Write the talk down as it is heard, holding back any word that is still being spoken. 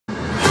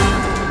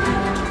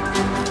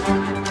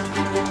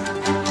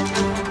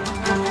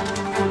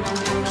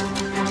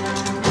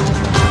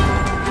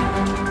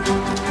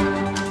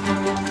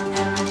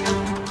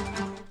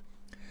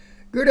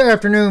Good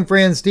afternoon,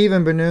 friends.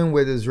 Stephen Bennun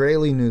with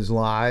Israeli News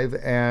Live.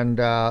 And,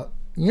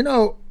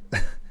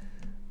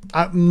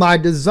 my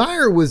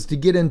desire was to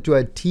get into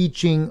a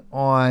teaching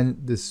on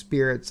the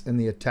spirits and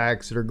the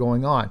attacks that are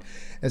going on.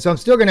 And so I'm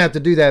still going to have to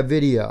do that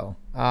video.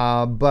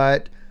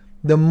 But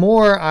the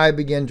more I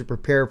began to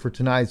prepare for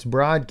tonight's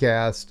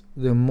broadcast,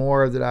 the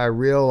more that I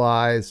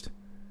realized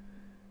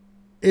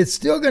it's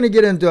still going to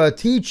get into a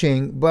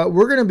teaching, but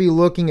we're going to be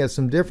looking at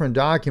some different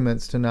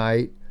documents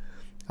tonight,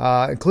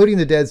 including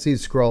the Dead Sea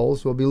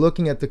Scrolls. We'll be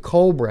looking at the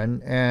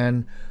Qumran,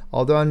 and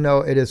although I know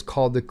it is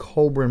called the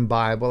Qumran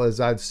Bible,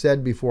 as I've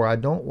said before, I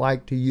don't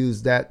like to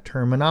use that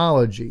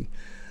terminology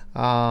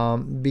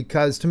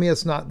because to me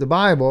it's not the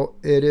Bible.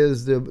 It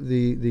is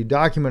the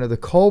document of the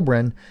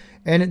Qumran,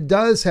 and it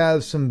does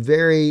have some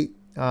very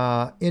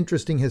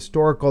interesting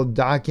historical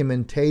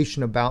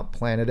documentation about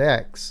Planet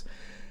X.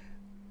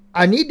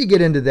 I need to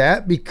get into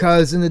that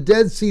because in the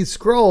Dead Sea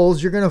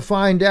Scrolls, you're going to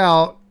find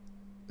out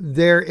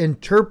their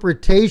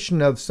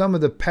interpretation of some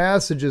of the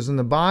passages in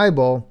the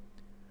Bible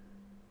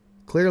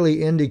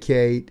clearly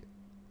indicate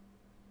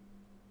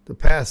the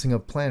passing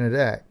of Planet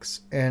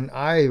X. And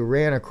I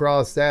ran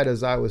across that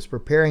as I was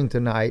preparing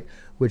tonight,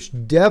 which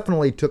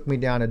definitely took me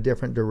down a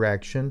different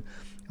direction.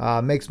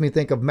 Makes me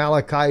think of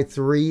Malachi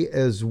 3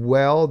 as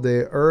well,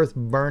 the earth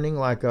burning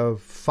like a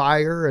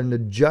fire and the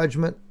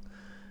judgment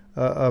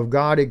of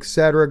God,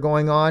 etc.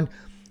 going on.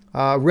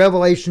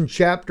 Revelation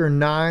chapter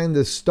 9,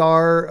 the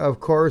star,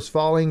 of course,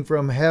 falling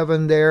from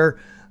heaven there,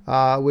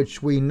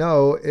 which we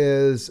know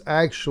is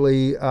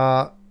actually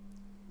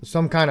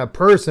some kind of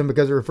person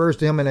because it refers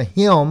to him in a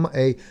him,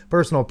 a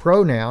personal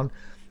pronoun.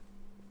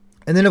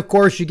 And then, of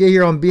course, you get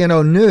here on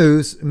Bennun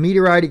News,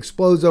 meteorite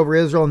explodes over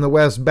Israel in the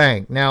West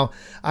Bank. Now,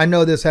 I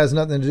know this has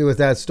nothing to do with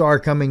that star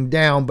coming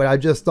down, but I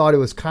just thought it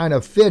was kind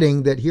of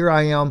fitting that here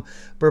I am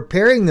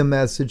preparing the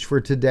message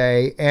for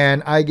today,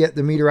 and I get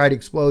the meteorite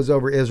explodes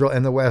over Israel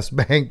and the West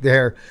Bank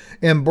there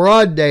in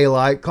broad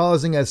daylight,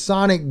 causing a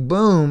sonic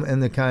boom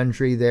in the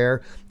country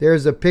there.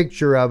 There's a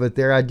picture of it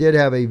there. I did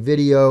have a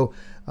video,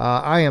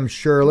 I am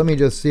sure. Let me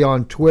just see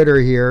on Twitter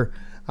here.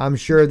 I'm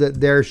sure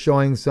that they're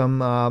showing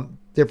some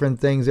different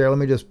things there. Let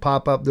me just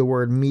pop up the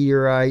word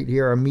meteorite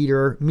here. A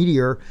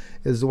meteor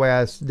is the way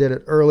I did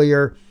it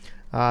earlier.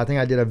 I think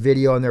I did a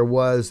video and there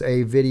was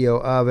a video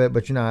of it,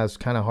 but you know, it's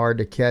kind of hard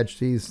to catch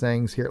these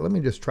things here. Let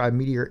me just try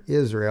Meteor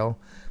Israel.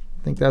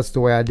 I think that's the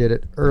way I did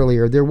it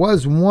earlier. There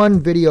was one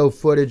video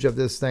footage of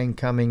this thing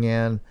coming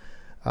in.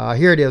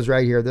 Here it is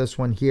right here, this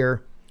one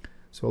here.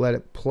 So let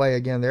it play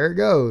again. There it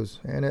goes.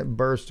 And it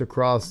burst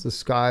across the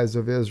skies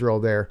of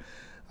Israel there.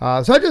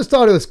 So I just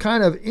thought it was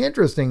kind of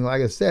interesting,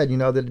 like I said, you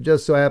know, that it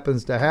just so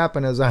happens to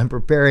happen as I'm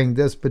preparing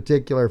this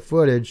particular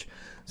footage.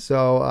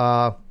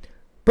 So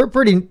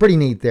pretty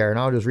neat there. And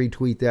I'll just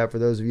retweet that for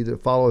those of you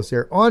that follow us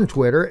there on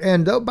Twitter.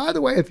 And by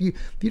the way, if you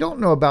don't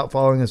know about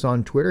following us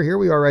on Twitter, here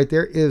we are right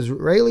there,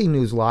 Israeli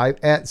News Live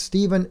at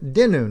Stephen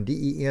Bennun,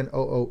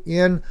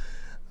 D-E-N-O-O-N.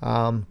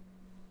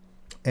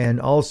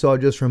 And also, I'll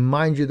just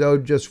remind you, though,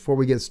 just before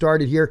we get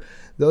started here,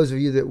 those of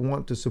you that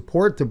want to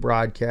support the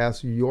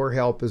broadcast, your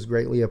help is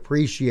greatly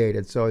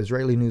appreciated. So,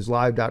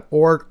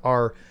 IsraeliNewsLive.org.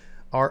 Our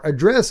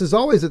address is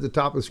always at the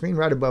top of the screen,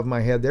 right above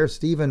my head there,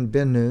 Stephen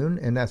Bennun,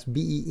 and that's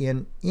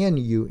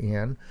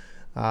B-E-N-N-U-N,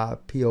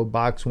 P.O.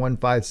 Box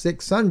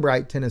 156,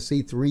 Sunbright,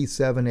 Tennessee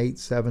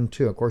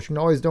 37872. Of course, you can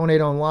always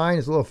donate online.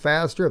 It's a little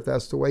faster if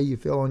that's the way you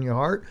feel in your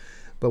heart.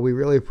 But we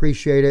really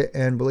appreciate it,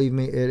 and believe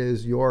me, it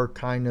is your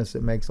kindness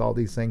that makes all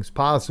these things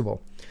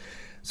possible.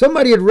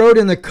 Somebody had wrote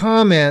in the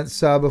comments,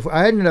 before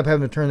I ended up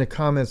having to turn the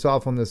comments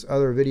off on this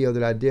other video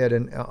that I did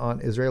on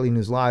Israeli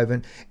News Live,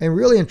 and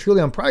really and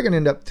truly, I'm probably going to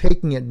end up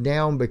taking it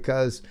down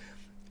because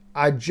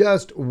I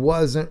just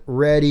wasn't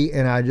ready,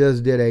 and I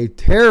just did a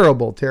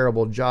terrible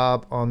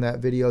job on that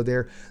video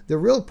there. The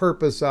real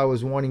purpose I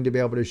was wanting to be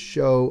able to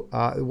show,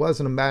 it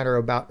wasn't a matter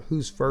about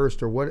who's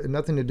first or what,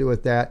 nothing to do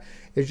with that.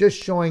 It's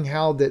just showing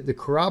how the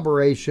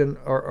corroboration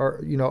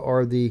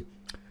or the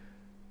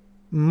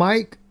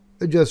mic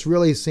just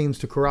really seems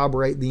to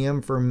corroborate the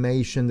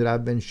information that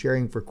I've been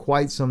sharing for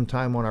quite some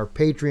time on our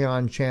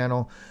Patreon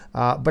channel.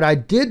 But I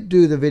did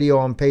do the video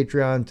on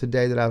Patreon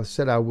today that I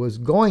said I was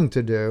going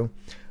to do.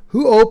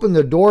 Who opened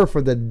the door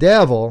for the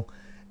devil?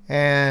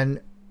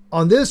 And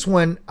on this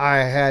one, I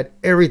had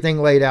everything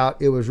laid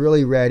out. It was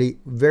really ready,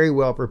 very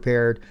well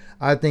prepared.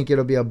 I think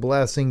it'll be a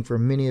blessing for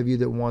many of you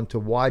that want to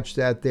watch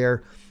that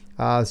there.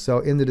 So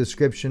in the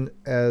description,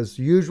 as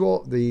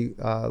usual, the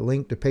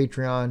link to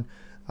Patreon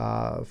 /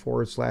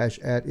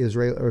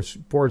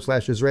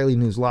 Israeli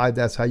News Live.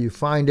 That's how you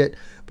find it.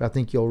 But I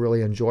think you'll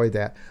really enjoy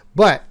that.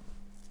 But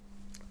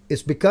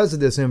it's because of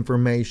this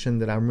information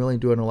that I'm really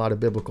doing a lot of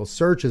biblical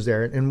searches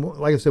there. And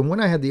like I said, when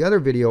I had the other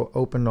video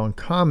opened on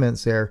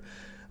comments there,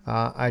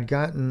 I'd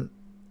gotten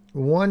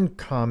one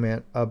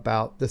comment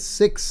about the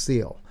sixth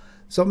seal.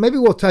 So maybe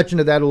we'll touch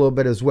into that a little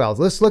bit as well.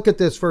 Let's look at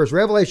this first.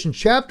 Revelation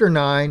chapter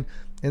 9,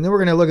 And then we're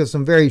going to look at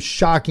some very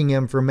shocking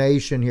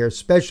information here,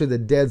 especially the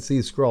Dead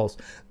Sea Scrolls.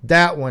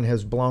 That one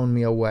has blown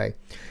me away.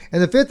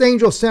 And the fifth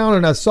angel sounded,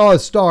 and I saw a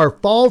star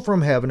fall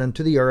from heaven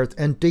unto the earth,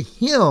 and to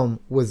him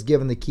was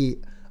given the key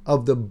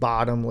of the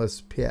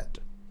bottomless pit.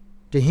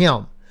 To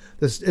him.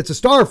 It's a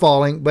star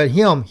falling, but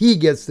he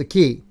gets the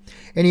key.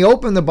 And he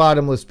opened the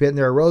bottomless pit, and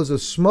there arose a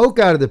smoke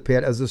out of the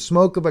pit as the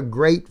smoke of a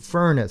great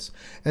furnace.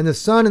 And the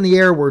sun and the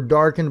air were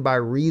darkened by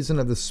reason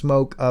of the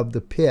smoke of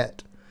the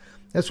pit.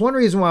 That's one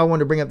reason why I wanted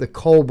to bring up the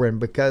Cobran,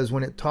 because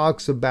when it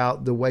talks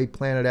about the way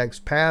Planet X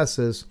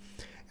passes,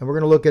 and we're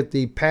going to look at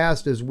the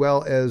past as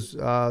well as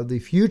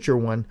the future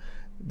one,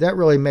 that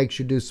really makes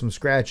you do some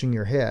scratching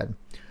your head.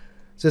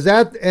 It says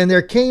that, and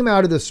there came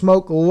out of the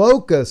smoke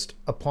locust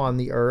upon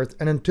the earth,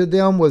 and unto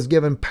them was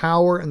given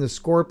power, and the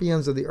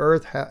scorpions of the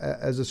earth,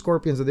 as the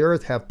scorpions of the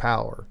earth have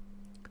power.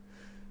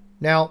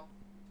 Now,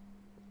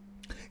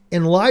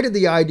 in light of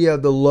the idea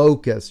of the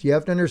locust, you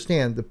have to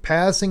understand the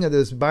passing of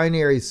this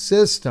binary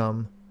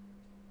system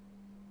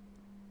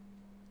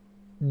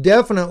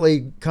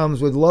definitely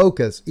comes with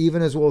locusts,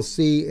 even as we'll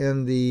see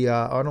in the,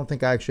 I don't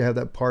think I actually have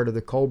that part of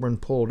the Cobran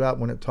pulled up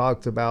when it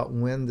talks about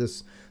when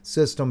this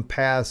system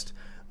passed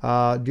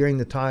during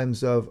the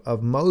times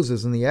of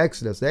Moses and the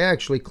Exodus. They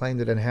actually claim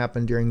that it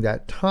happened during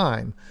that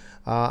time.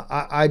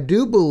 I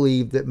do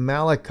believe that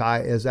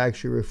Malachi is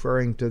actually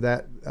referring to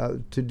that,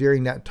 to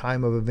during that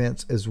time of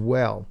events as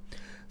well.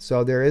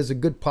 So there is a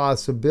good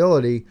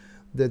possibility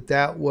that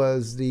that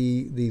was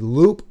the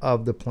loop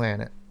of the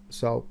planet.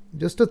 So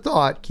just a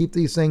thought, keep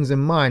these things in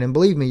mind. And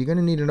believe me, you're going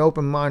to need an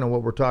open mind on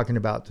what we're talking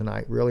about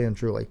tonight, really and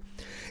truly.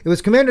 It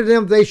was commanded to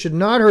them they should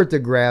not hurt the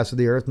grass of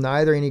the earth,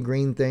 neither any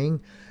green thing,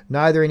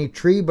 neither any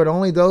tree, but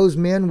only those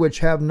men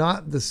which have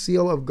not the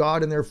seal of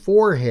God in their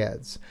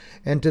foreheads.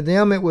 And to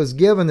them it was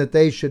given that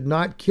they should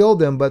not kill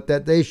them, but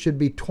that they should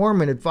be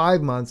tormented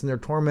 5 months. And their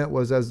torment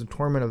was as the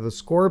torment of a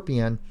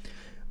scorpion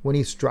when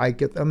he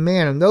striketh a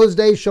man. In those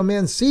days shall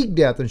men seek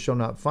death, and shall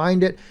not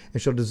find it, and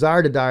shall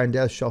desire to die, and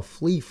death shall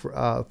flee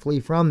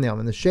from them.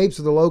 And the shapes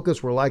of the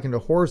locusts were likened to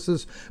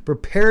horses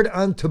prepared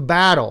unto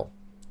battle.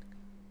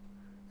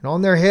 And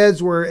on their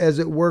heads were, as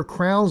it were,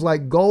 crowns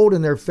like gold,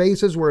 and their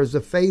faces were as the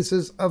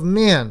faces of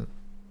men.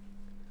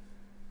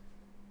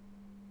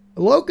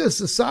 A locust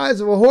the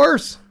size of a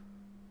horse,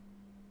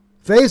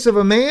 face of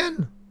a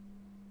man.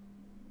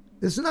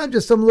 It's not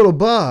just some little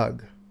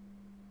bug.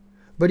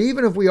 But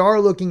even if we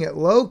are looking at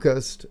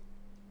locust,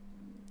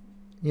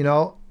 you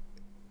know,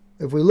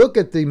 if we look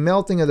at the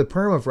melting of the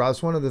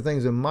permafrost, one of the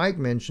things that Mike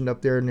mentioned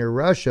up there near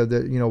Russia,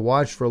 that, you know,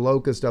 watch for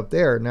locust up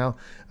there. Now,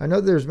 I know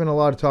there's been a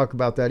lot of talk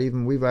about that.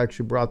 Even we've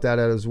actually brought that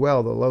out as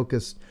well. The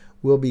locust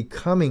will be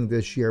coming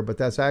this year, but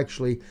that's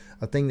actually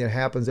a thing that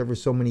happens every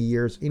so many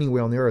years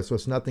anyway on the earth. So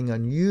it's nothing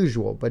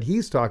unusual, but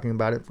he's talking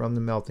about it from the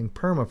melting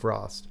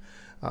permafrost.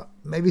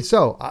 Maybe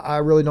so. I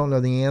really don't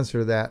know the answer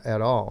to that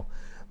at all.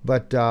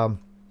 But,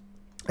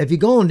 if you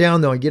go on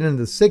down, though, and get into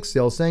the sixth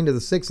seal, saying to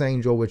the sixth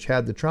angel which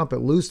had the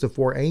trumpet, loose the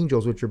 4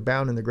 angels which are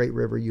bound in the great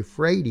river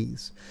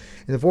Euphrates.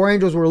 And the 4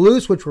 angels were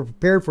loose, which were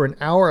prepared for an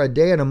hour, a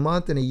day, and a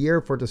month, and a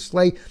year, for to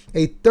slay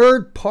a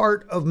third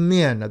part of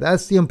men. Now,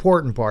 that's the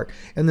important part.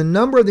 And the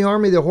number of the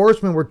army of the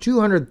horsemen were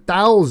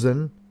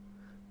 200,000.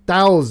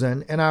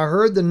 And I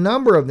heard the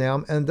number of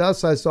them, and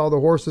thus I saw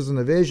the horses in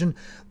the vision,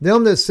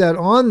 them that sat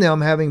on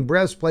them having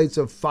breastplates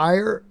of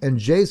fire, and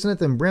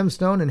jacinth and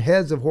brimstone, and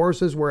heads of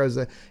horses were as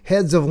the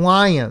heads of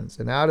lions,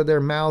 and out of their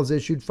mouths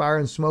issued fire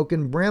and smoke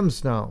and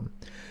brimstone.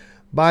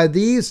 By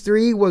these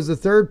 3 was the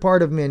third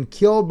part of men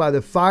killed, by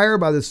the fire,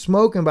 by the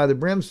smoke, and by the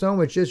brimstone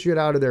which issued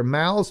out of their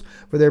mouths,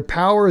 for their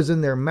power is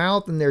in their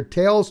mouth, and their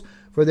tails,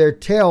 for their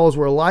tails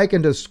were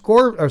likened to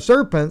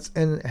serpents,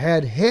 and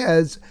had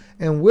heads,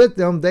 and with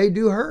them they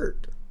do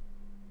hurt.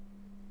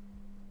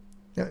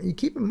 Now, you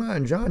keep in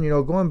mind, John, you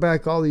know, going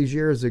back all these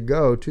years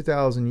ago,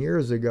 2,000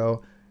 years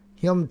ago,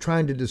 him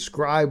trying to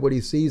describe what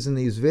he sees in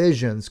these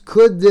visions.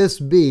 Could this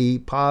be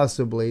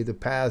possibly the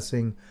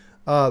passing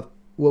of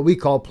what we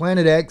call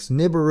Planet X,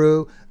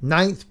 Nibiru,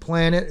 9th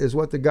planet is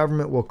what the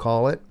government will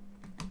call it?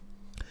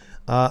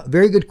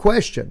 Very good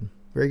question.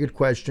 Very good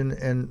question.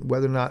 And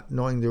whether or not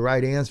knowing the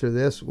right answer to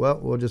this, well,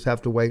 we'll just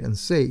have to wait and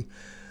see.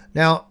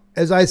 Now,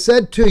 as I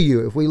said to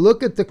you, if we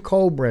look at the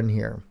Cobran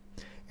here,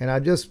 and I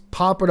just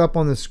pop it up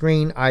on the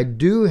screen, I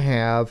do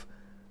have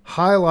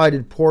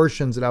highlighted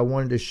portions that I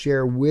wanted to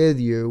share with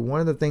you. One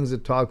of the things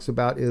it talks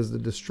about is the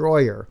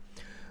destroyer.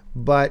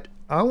 But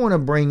I want to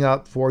bring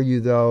up for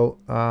you, though,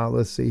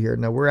 let's see here.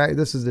 Now,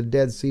 this is the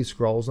Dead Sea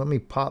Scrolls. Let me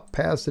pop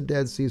past the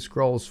Dead Sea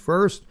Scrolls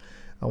first.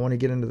 I want to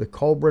get into the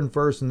Cobran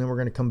first, and then we're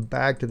going to come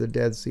back to the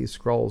Dead Sea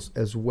Scrolls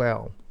as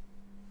well.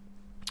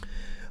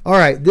 All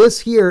right,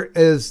 this here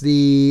is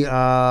the,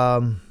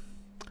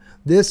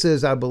 this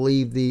is, I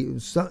believe,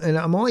 and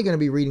I'm only going to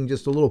be reading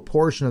just a little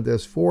portion of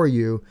this for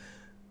you,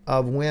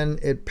 of when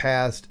it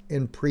passed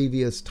in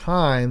previous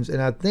times. And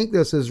I think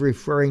this is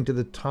referring to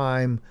the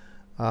time,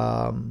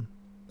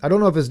 I don't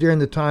know if it's during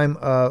the time,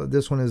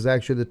 this one is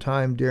actually the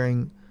time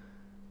during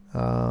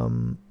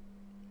the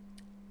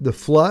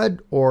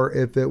flood, or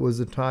if it was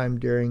the time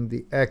during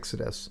the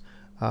Exodus.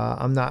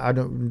 I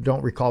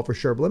don't recall for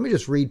sure, but let me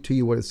just read to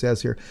you what it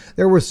says here.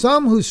 There were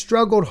some who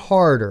struggled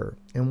harder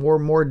and were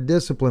more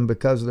disciplined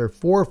because their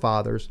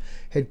forefathers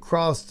had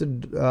crossed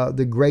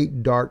the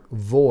great dark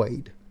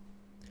void.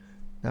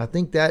 Now, I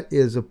think that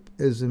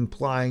is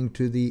implying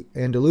to the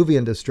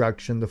antediluvian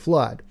destruction, the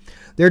flood.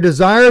 Their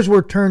desires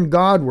were turned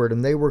Godward,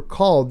 and they were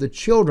called the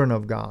children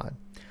of God.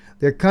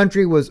 Their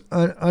country was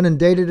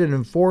inundated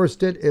and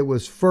forested. It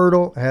was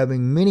fertile,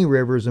 having many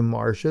rivers and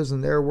marshes,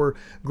 and there were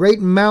great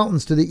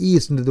mountains to the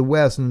east and to the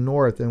west and the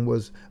north, and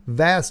was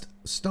vast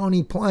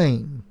stony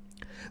plain.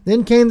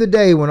 Then came the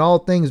day when all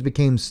things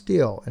became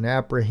still and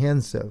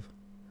apprehensive.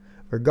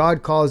 For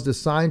God caused a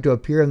sign to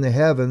appear in the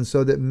heavens,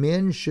 so that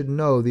men should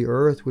know the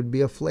earth would be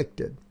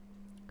afflicted.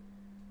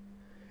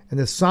 And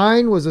the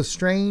sign was a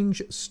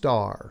strange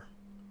star.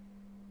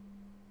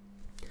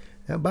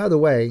 Now, by the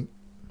way,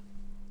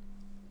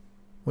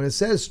 when it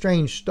says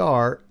strange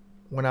star,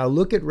 when I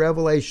look at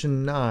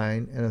Revelation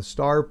 9, and a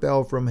star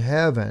fell from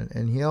heaven,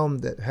 and him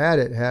that had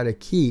it had a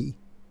key,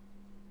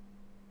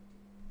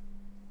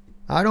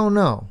 I don't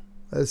know.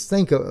 Let's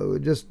think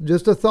of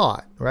just a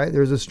thought, right?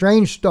 There's a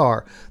strange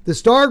star. The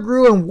star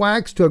grew and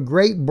waxed to a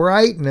great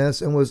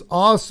brightness and was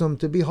awesome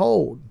to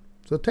behold.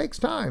 So it takes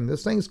time.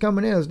 This thing's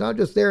coming in. It's not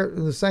just there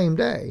in the same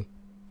day.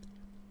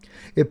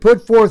 It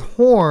put forth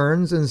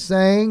horns and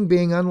sang,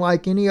 being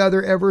unlike any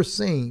other ever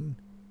seen.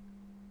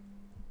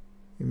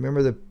 You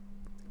remember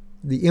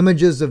the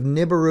images of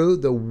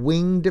Nibiru, the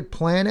winged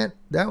planet?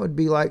 That would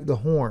be like the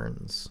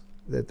horns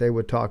that they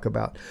would talk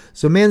about.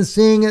 So men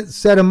seeing it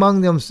said among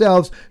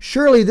themselves,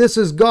 surely this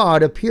is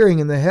God appearing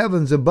in the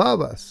heavens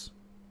above us.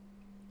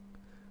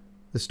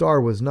 The star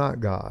was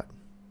not God,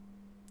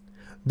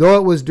 though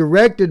it was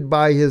directed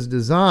by his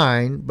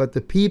design, but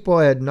the people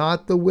had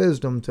not the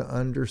wisdom to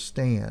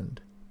understand.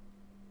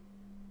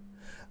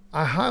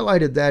 I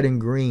highlighted that in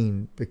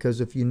green because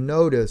if you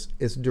notice,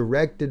 it's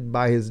directed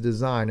by his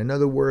design. In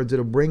other words,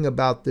 it'll bring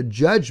about the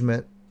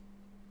judgment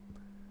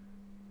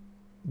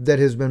that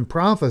has been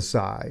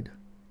prophesied,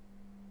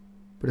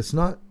 but it's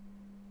not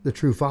the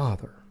true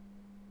Father.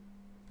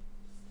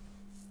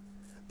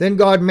 Then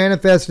God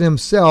manifested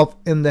himself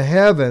in the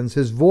heavens.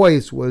 His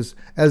voice was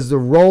as the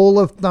roll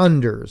of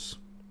thunders.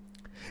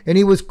 And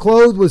he was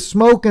clothed with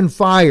smoke and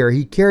fire.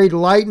 He carried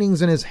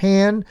lightnings in his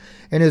hand,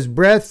 and his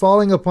breath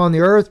falling upon the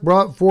earth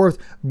brought forth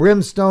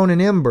brimstone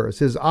and embers.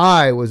 His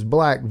eye was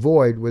black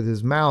void, with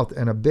his mouth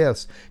an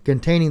abyss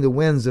containing the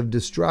winds of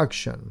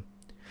destruction.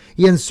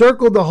 He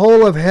encircled the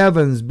whole of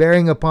heavens,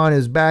 bearing upon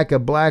his back a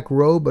black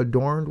robe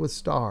adorned with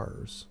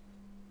stars.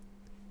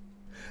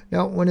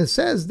 Now, when it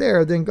says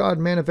there, then God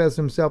manifests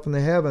himself in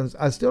the heavens,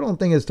 I still don't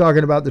think it's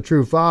talking about the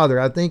true Father.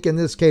 I think in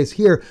this case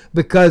here,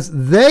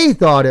 because they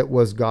thought it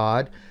was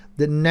God,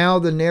 that now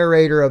the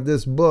narrator of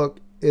this book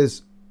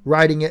is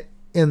writing it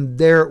in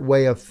their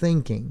way of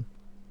thinking.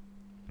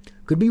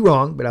 Could be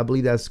wrong, but I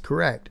believe that's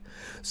correct.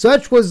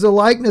 Such was the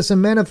likeness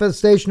and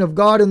manifestation of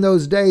God in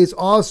those days.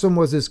 Awesome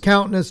was his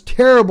countenance,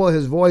 terrible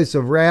his voice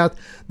of wrath.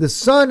 The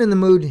sun and the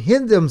moon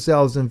hid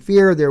themselves in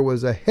fear. There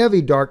was a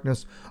heavy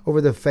darkness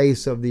over the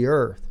face of the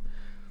earth.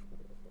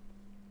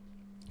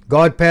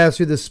 God passed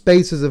through the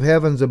spaces of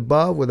heavens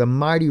above with a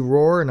mighty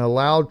roar and a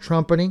loud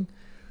trumpeting.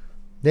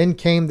 Then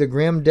came the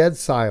grim dead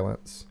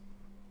silence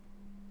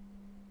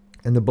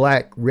and the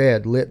black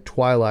red lit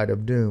twilight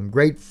of doom.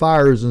 Great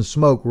fires and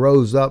smoke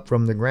rose up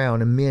from the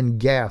ground, and men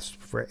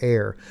gasped for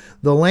air.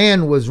 The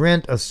land was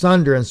rent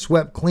asunder and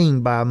swept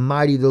clean by a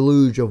mighty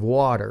deluge of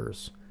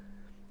waters.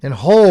 And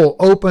hole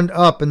opened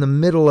up in the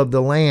middle of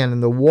the land,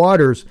 and the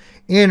waters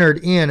entered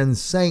in and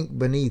sank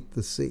beneath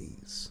the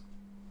seas.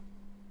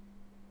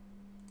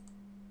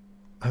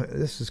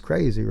 This is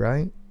crazy,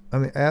 right? I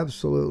mean,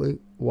 absolutely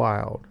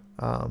wild.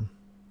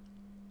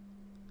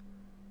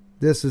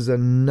 This is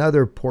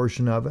another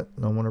portion of it,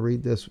 and I want to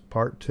read this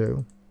part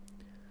too.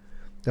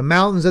 The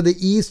mountains of the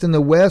east and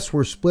the west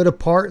were split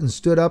apart and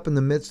stood up in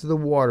the midst of the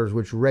waters,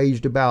 which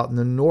raged about, and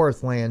the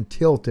north land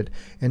tilted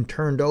and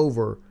turned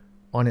over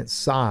on its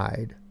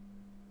side.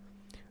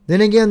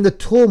 Then again the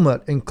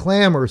tumult and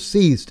clamor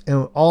ceased,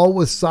 and all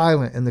was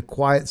silent in the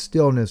quiet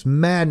stillness.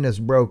 Madness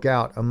broke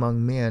out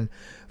among men.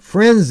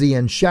 Frenzy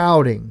and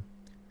shouting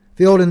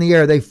filled in the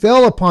air. They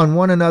fell upon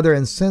one another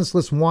in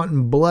senseless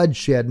wanton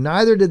bloodshed.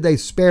 Neither did they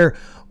spare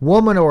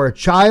woman or a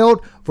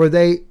child, for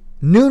they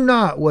knew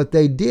not what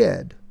they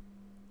did.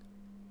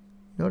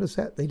 Notice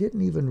that? They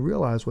didn't even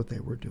realize what they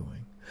were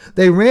doing.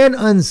 They ran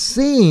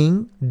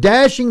unseeing,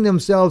 dashing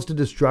themselves to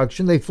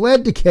destruction. They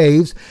fled to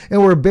caves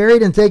and were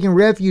buried and taken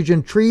refuge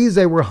in trees.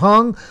 They were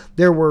hung.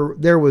 There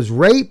was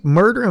rape,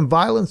 murder, and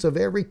violence of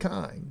every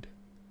kind.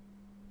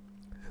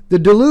 The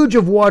deluge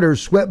of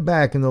waters swept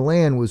back, and the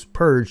land was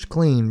purged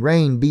clean.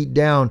 Rain beat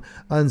down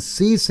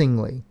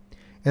unceasingly,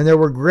 and there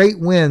were great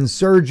winds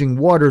surging.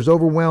 Waters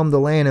overwhelmed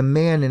the land, and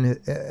man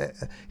and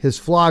his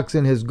flocks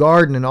and his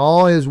garden and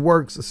all his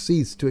works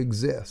ceased to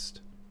exist.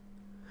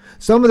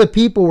 Some of the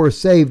people were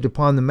saved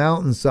upon the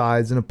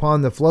mountainsides and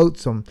upon the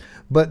flotsam,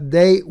 but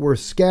they were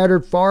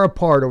scattered far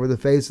apart over the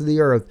face of the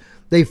earth.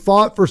 They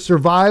fought for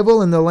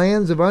survival in the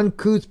lands of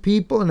uncouth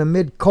people, and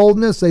amid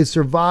coldness they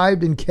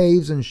survived in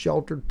caves and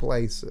sheltered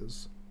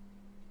places.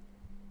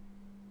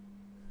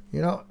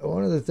 You know,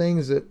 one of the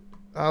things that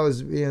I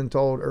was being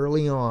told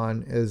early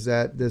on is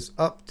that this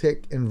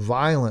uptick in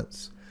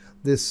violence,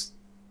 this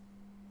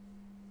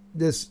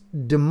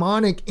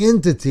demonic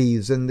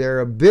entities and their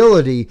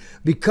ability,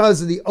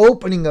 because of the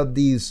opening of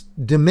these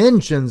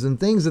dimensions and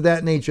things of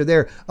that nature,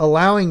 they're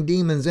allowing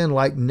demons in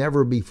like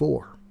never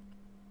before.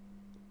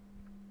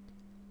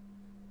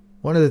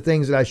 One of the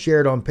things that I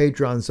shared on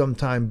Patreon some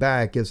time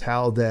back is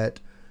how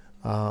that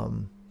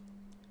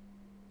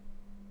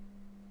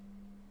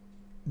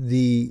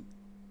the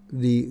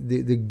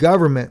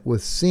government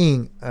was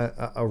seeing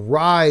a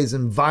rise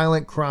in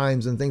violent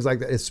crimes and things like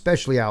that,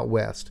 especially out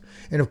west.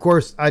 And of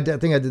course, I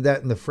think I did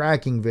that in the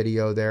fracking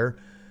video there.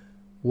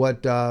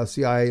 What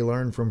CIA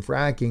learned from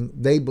fracking,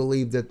 they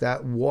believed that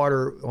that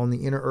water on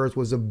the inner earth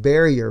was a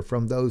barrier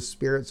from those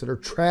spirits that are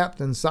trapped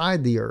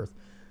inside the earth,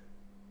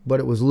 but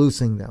it was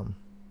loosing them.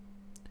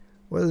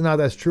 Whether or not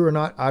that's true or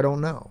not, I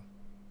don't know.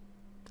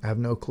 I have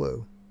no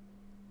clue.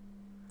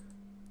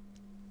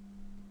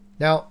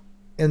 Now,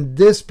 in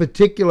this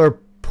particular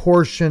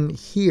portion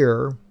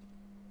here,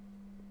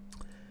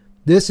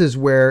 this is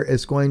where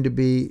it's going to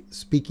be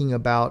speaking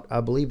about, I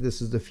believe this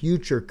is the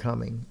future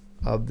coming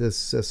of this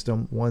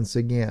system once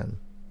again.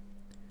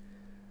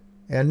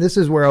 And this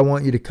is where I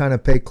want you to kind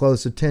of pay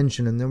close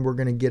attention, and then we're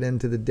going to get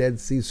into the Dead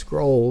Sea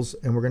Scrolls,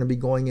 and we're going to be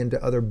going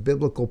into other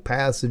biblical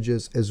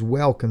passages as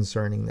well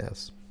concerning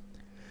this.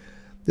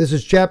 This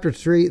is chapter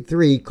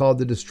 3 called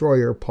The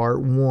Destroyer,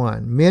 part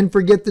 1. Men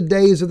forget the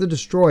days of the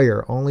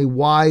destroyer. Only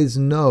wise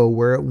know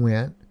where it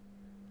went,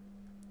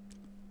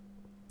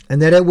 and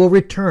that it will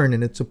return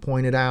in its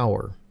appointed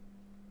hour.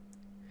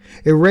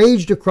 It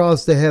raged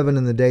across the heaven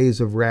in the days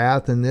of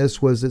wrath, and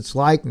this was its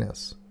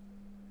likeness.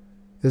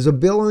 It was a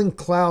billowing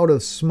cloud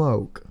of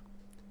smoke,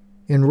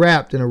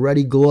 enwrapped in a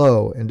ruddy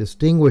glow,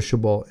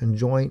 indistinguishable in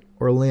joint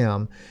or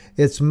limb.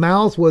 Its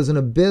mouth was an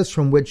abyss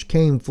from which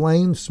came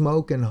flame,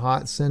 smoke, and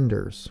hot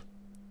cinders.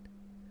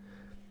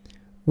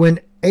 When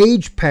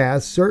age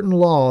pass, certain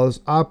laws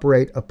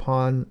operate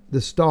upon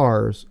the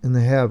stars in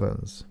the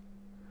heavens.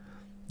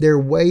 Their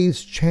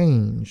waves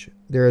change.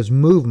 There is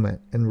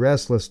movement and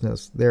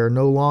restlessness. They are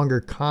no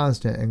longer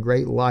constant, and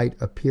great light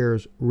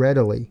appears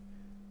readily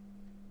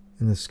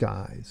in the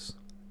skies.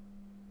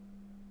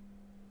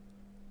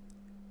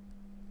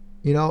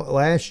 You know,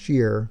 last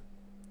year,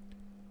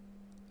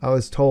 I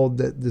was told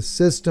that the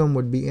system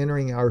would be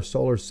entering our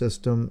solar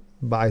system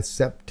by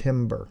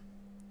September.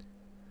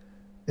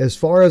 As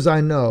far as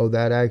I know,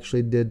 that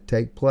actually did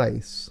take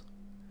place.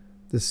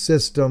 The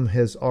system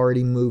has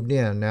already moved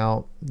in.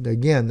 Now,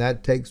 again,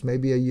 that takes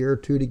maybe a year or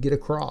two to get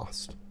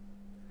across.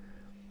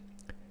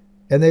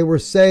 And they were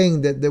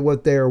saying that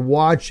what they're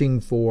watching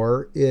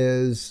for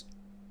is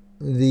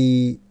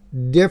the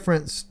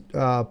different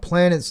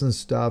planets and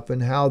stuff,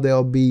 and how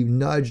they'll be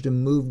nudged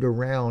and moved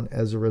around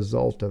as a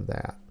result of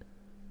that.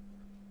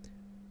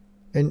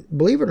 And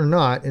believe it or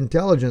not,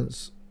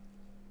 intelligence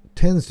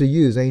tends to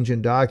use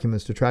ancient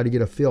documents to try to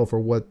get a feel for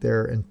what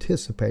they're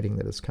anticipating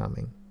that is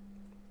coming.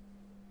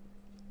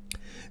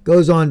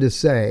 Goes on to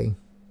say,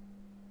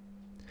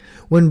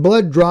 when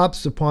blood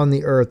drops upon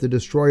the earth, the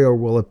destroyer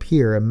will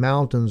appear, and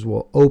mountains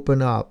will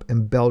open up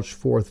and belch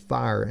forth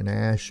fire and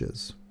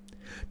ashes.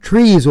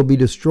 Trees will be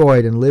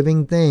destroyed, and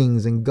living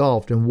things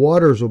engulfed, and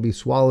waters will be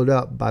swallowed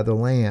up by the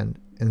land,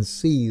 and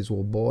seas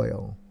will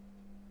boil.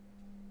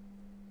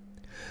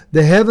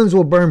 The heavens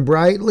will burn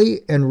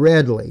brightly and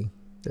redly.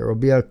 There will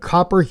be a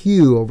copper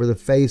hue over the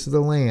face of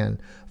the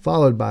land,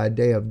 followed by a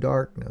day of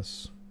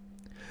darkness.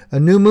 A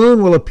new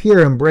moon will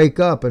appear and break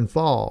up and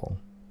fall.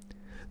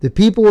 The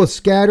people will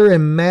scatter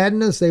in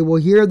madness. They will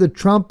hear the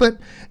trumpet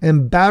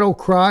and battle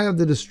cry of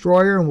the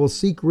destroyer, and will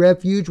seek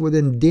refuge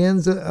within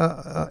dens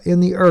in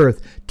the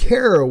earth.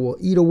 Terror will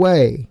eat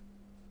away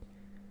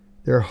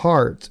their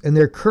hearts, and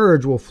their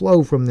courage will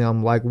flow from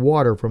them like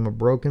water from a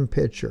broken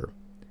pitcher.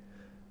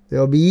 They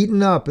will be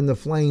eaten up in the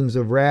flames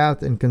of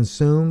wrath and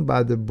consumed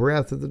by the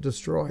breath of the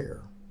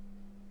destroyer.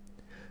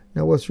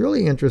 Now, what's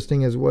really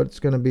interesting is what's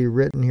going to be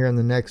written here in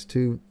the next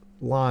two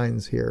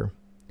lines here.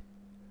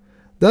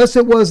 Thus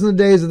it was in the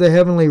days of the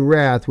heavenly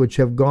wrath which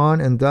have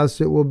gone, and thus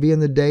it will be in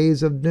the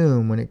days of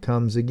doom when it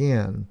comes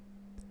again.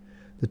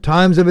 The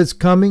times of its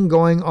coming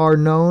going are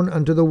known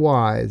unto the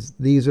wise.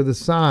 These are the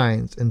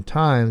signs and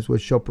times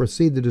which shall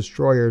precede the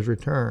destroyer's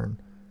return.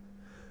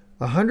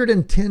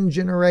 110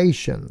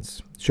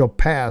 generations shall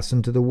pass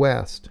into the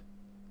west,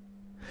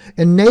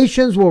 and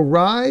nations will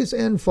rise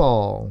and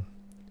fall.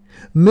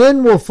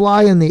 Men will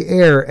fly in the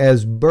air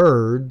as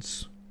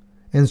birds,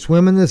 and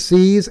swim in the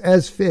seas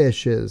as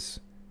fishes.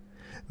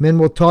 Men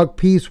will talk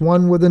peace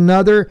one with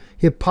another.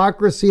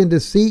 Hypocrisy and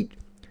deceit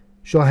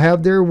shall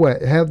have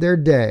their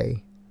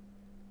day.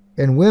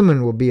 And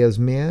women will be as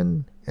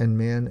men, and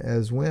men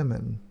as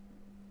women.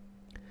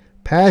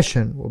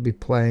 Passion will be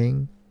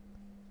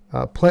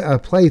a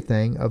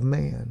plaything of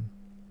man.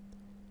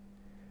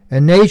 A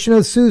nation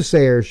of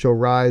soothsayers shall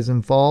rise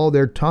and fall.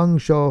 Their tongue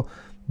shall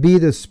be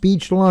the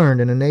speech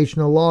learned, and a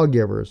nation of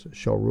lawgivers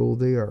shall rule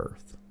the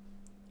earth.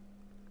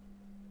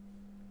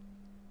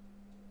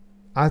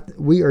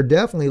 We are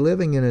definitely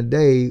living in a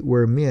day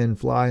where men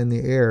fly in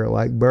the air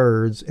like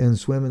birds and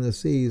swim in the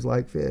seas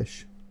like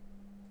fish.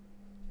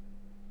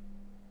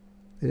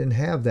 They didn't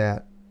have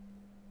that.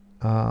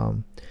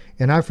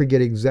 And I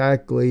forget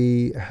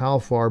exactly how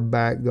far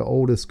back the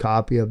oldest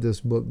copy of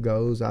this book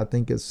goes. I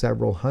think it's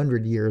several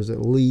hundred years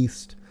at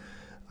least.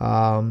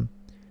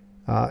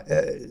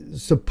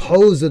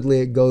 Supposedly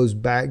it goes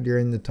back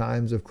during the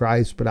times of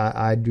Christ, but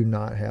I do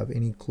not have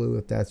any clue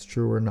if that's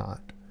true or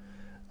not.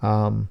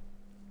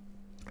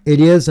 It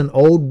is an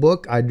old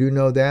book. I do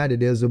know that.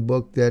 It is a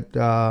book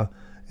that,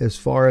 as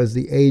far as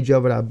the age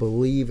of it, I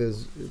believe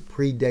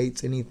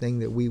predates anything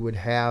that we would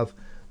have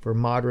for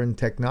modern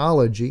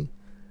technology.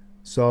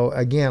 So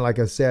again, like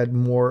I said, it's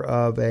more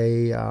of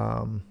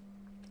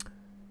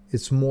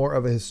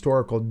a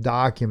historical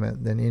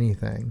document than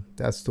anything.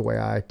 That's the way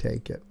I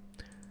take it.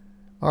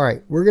 All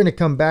right, we're going to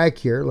come back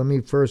here. Let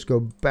me first go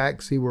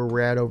back, see where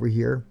we're at over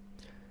here.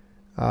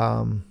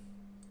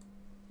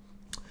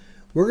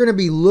 We're going to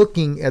be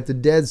looking at the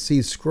Dead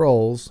Sea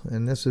Scrolls,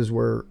 and this is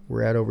where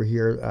we're at over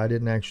here. I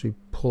didn't actually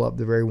pull up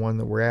the very one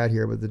that we're at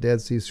here, but the Dead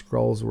Sea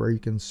Scrolls, where you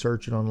can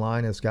search it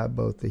online. It's got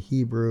both the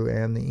Hebrew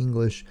and the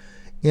English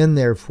in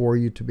there for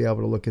you to be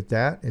able to look at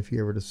that if you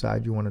ever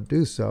decide you want to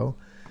do so.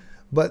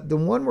 But the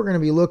one we're going to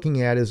be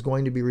looking at is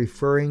going to be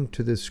referring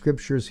to the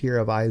scriptures here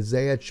of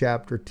Isaiah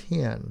chapter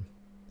 10.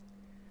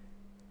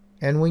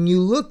 And when you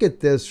look at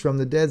this from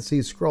the Dead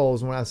Sea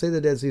Scrolls, and when I say the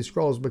Dead Sea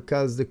Scrolls,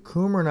 because the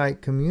Qumranite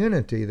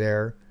community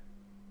there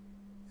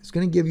is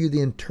going to give you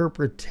the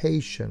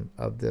interpretation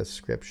of this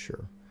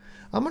scripture.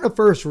 I'm going to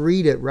first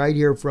read it right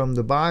here from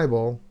the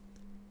Bible,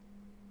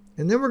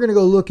 and then we're going to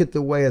go look at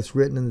the way it's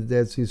written in the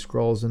Dead Sea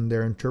Scrolls and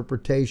their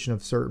interpretation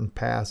of certain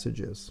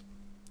passages.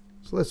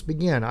 So let's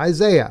begin.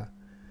 Isaiah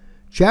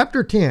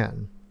chapter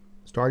 10,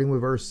 starting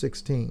with verse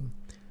 16.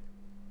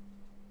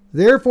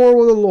 Therefore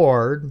will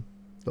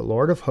the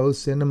Lord of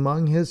hosts, send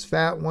among his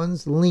fat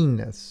ones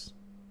leanness,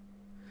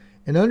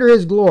 and under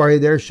his glory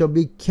there shall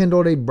be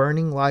kindled a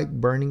burning like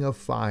burning of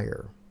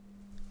fire.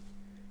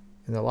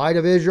 And the light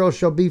of Israel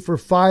shall be for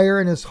fire,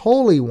 and his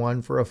Holy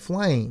One for a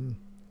flame.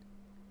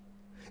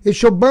 It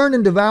shall burn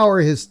and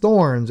devour his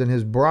thorns and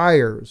his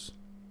briars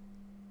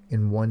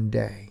in one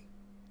day.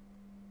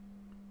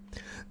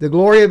 The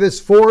glory of his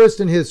forest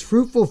and his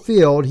fruitful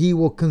field he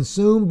will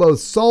consume both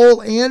soul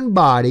and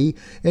body,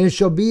 and it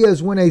shall be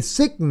as when a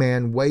sick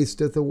man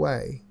wasteth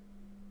away.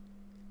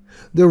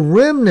 The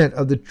remnant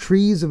of the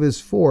trees of his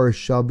forest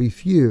shall be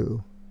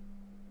few,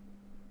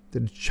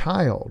 that a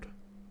child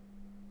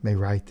may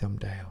write them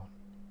down.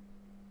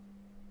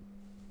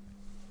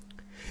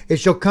 It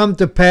shall come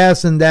to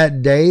pass in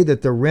that day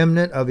that the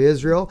remnant of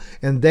Israel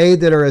and they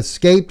that are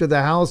escaped of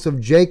the house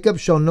of Jacob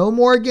shall no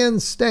more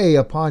again stay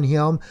upon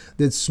him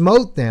that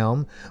smote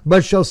them,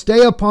 but shall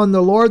stay upon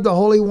the Lord, the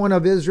Holy One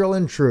of Israel,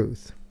 in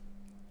truth.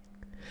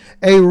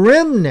 A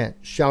remnant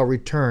shall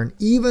return,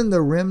 even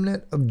the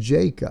remnant of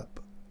Jacob,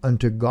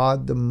 unto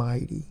God the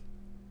Mighty.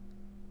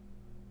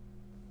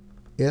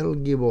 El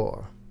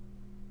Gibor.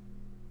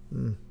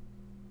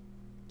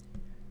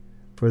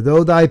 For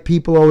though thy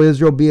people, O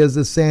Israel, be as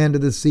the sand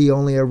of the sea,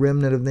 only a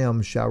remnant of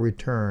them shall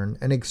return.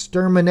 An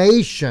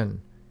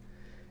extermination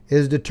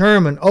is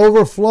determined,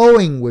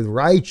 overflowing with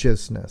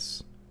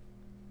righteousness.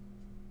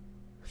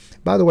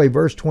 By the way,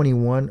 verse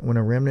 21, when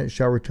a remnant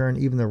shall return,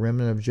 even the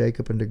remnant of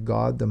Jacob, unto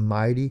God the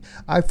Mighty,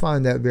 I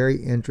find that very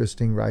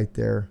interesting right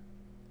there.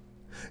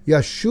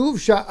 Yashuv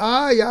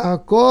sha'a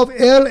Yaakov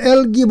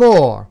el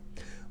Gibor.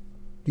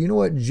 Do you know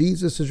what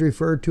Jesus is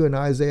referred to in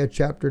Isaiah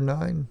chapter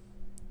 9?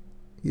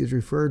 He is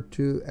referred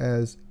to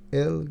as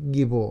El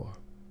Gibor.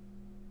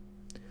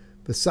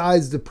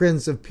 Besides the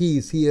Prince of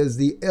Peace, he is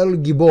the El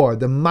Gibor,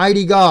 the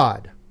mighty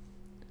God.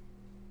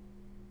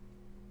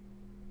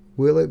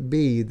 Will it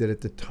be that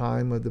at the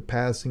time of the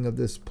passing of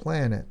this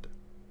planet,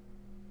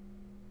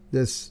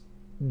 this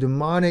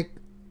demonic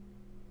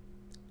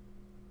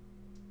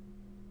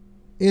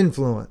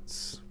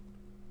influence,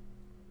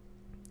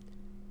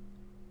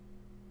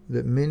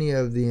 that many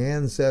of the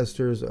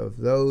ancestors of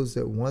those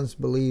that once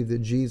believed that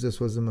Jesus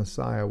was the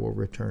Messiah will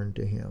return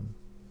to him?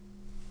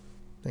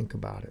 Think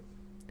about it.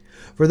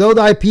 For though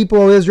thy people,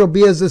 O Israel,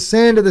 be as the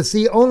sand of the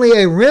sea, only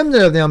a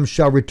remnant of them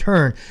shall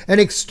return. An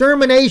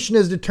extermination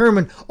is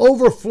determined,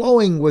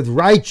 overflowing with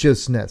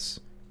righteousness.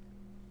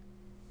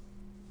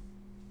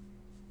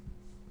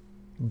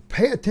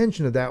 Pay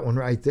attention to that one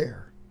right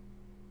there.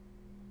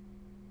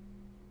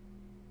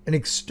 An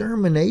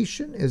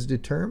extermination is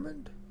determined.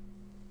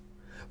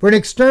 For an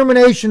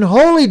extermination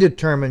wholly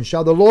determined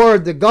shall the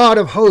Lord, the God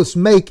of hosts,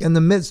 make in the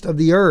midst of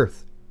the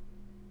earth.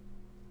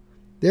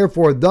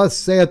 Therefore, thus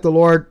saith the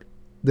Lord,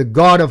 the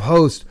God of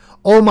hosts,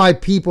 O my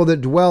people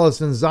that dwellest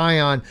in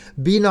Zion,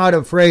 be not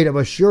afraid of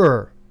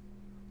Ashur.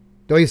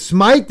 Though he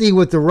smite thee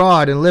with the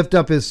rod and lift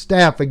up his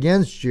staff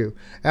against you,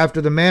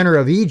 after the manner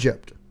of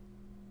Egypt.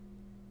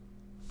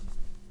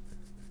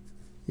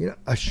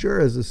 Ashur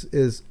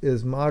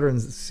is modern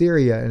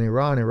Syria and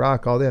Iran,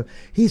 Iraq, all them.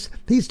 He's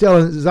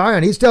telling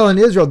Zion, he's telling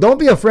Israel, don't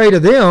be afraid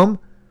of them.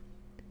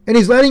 And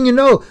he's letting you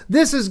know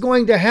this is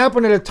going to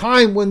happen at a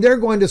time when they're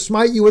going to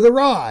smite you with a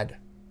rod.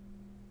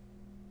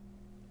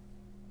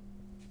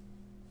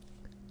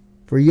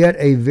 For yet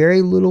a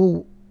very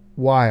little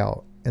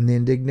while, and the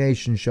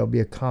indignation shall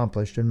be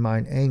accomplished, and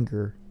mine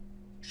anger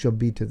shall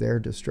be to their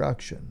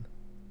destruction.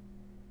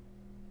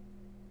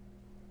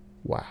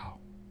 Wow.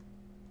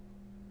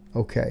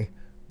 Okay,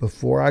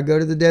 before I go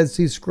to the Dead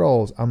Sea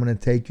Scrolls, I'm going to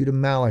take you to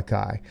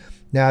Malachi.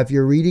 Now, if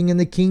you're reading in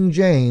the King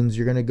James,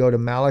 you're going to go to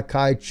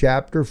Malachi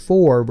chapter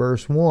 4,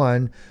 verse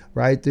 1,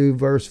 right through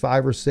verse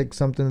 5 or 6,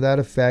 something to that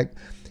effect.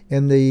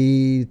 In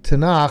the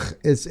Tanakh,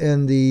 it's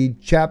in the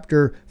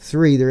chapter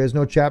 3. There is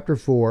no chapter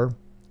 4,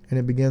 and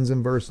it begins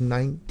in verse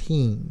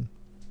 19.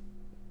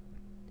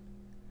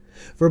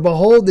 For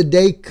behold, the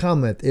day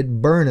cometh,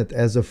 it burneth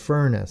as a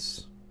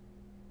furnace,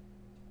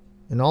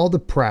 and all the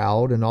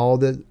proud and all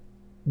that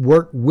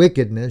work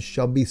wickedness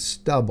shall be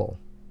stubble.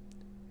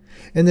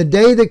 And the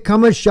day that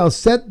cometh shall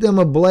set them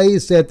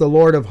ablaze, saith the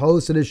Lord of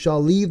hosts, and it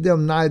shall leave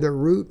them neither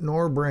root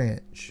nor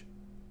branch.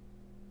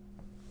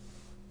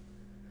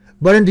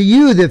 But unto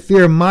you that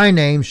fear my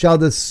name shall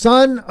the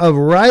Son of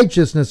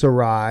Righteousness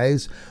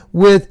arise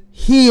with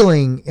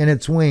healing in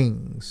its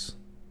wings.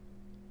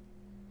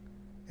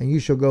 And you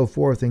shall go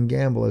forth and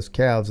gambol as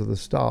calves of the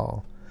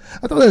stall.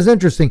 I thought that was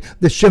interesting.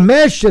 The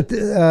Shemesh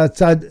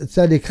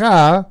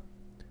Tzadikah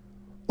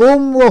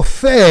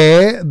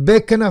Rofe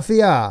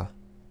Bekanafiyah.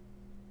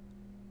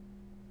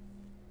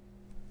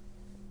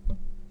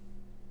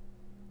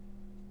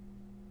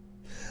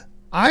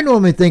 I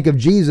normally think of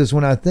Jesus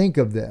when I think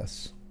of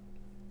this.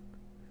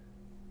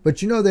 But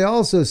they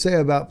also say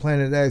about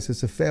Planet X,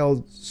 it's a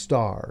failed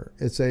star.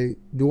 It's a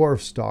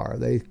dwarf star.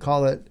 They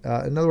call it,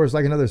 in other words,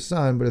 like another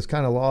sun, but it's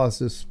kind of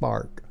lost its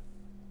spark.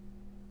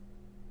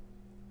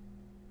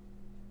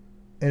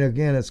 And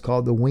again, it's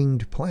called the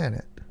Winged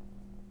Planet.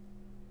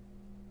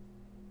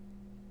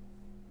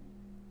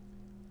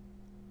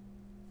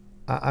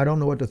 I don't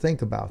know what to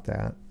think about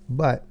that,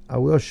 but I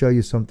will show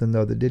you something,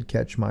 though, that did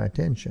catch my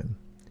attention.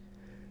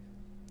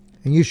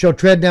 And you shall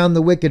tread down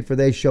the wicked, for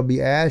they shall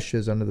be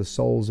ashes under the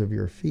soles of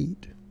your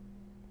feet.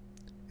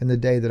 In the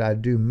day that I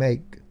do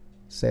make,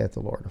 saith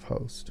the Lord of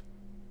hosts.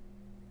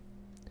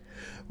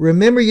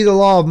 Remember ye the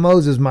law of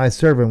Moses my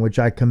servant, which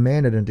I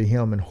commanded unto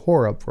him in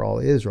Horeb for all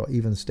Israel,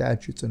 even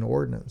statutes and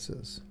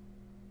ordinances.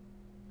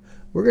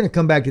 We're going to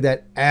come back to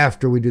that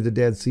after we do the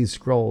Dead Sea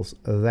Scrolls,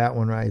 that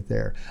one right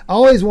there. I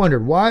always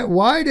wondered,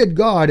 why did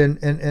God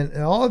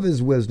in all of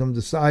his wisdom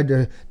decide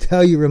to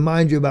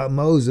remind you about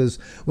Moses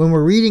when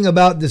we're reading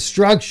about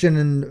destruction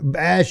and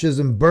ashes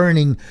and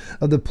burning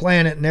of the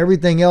planet and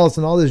everything else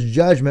and all this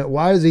judgment?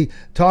 Why does he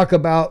talk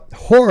about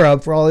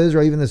Horeb for all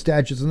Israel, even the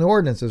statutes and the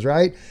ordinances,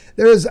 right?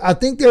 I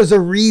think there's a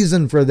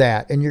reason for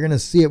that, and you're going to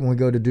see it when we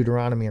go to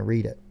Deuteronomy and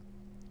read it.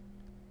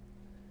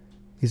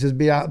 He says,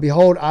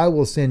 behold, I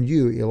will send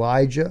you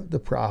Elijah the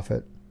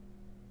prophet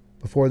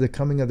before the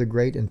coming of the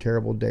great and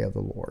terrible day of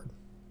the Lord.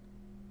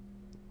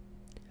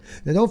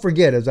 Now don't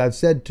forget, as I've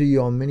said to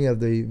you on many of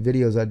the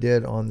videos I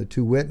did on the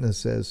two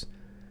witnesses,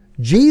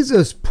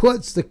 Jesus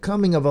puts the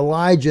coming of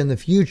Elijah in the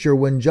future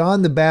when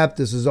John the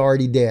Baptist is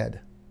already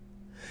dead.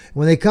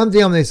 When they come to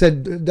him, they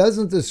said,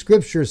 doesn't the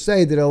scripture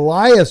say that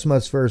Elias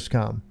must first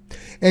come?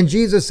 And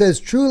Jesus says,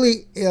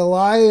 truly,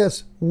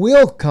 Elias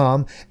will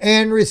come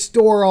and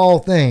restore all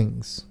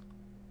things.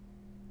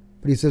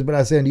 But he says, but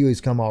I say unto you, he's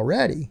come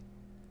already.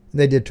 And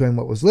they did to him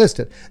what was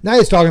listed. Now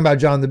he's talking about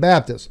John the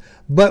Baptist.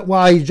 But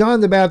while John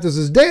the Baptist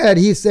is dead,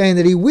 he's saying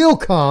that he will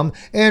come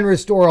and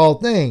restore all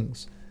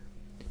things.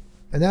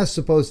 And that's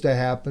supposed to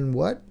happen,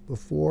 what?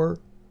 Before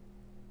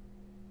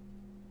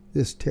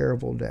this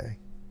terrible day.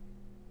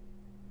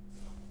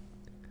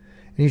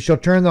 And he shall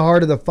turn the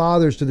heart of the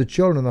fathers to the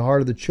children, and the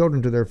heart of the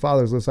children to their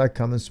fathers, lest I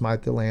come and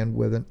smite the land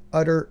with an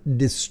utter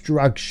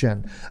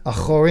destruction. A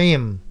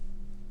chorim.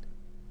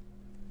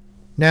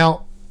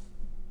 Now,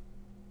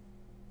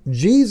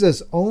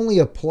 Jesus only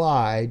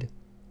applied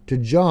to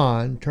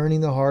John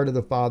turning the heart of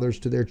the fathers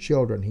to their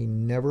children. He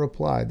never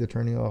applied the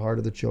turning of the heart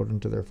of the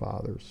children to their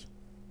fathers.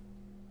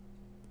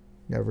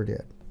 Never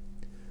did.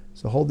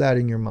 So hold that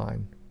in your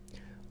mind.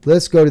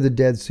 Let's go to the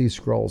Dead Sea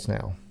Scrolls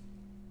now.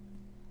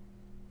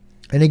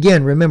 And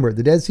again, remember,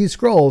 the Dead Sea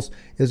Scrolls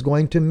is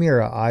going to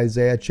mirror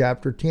Isaiah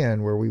chapter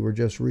 10, where we were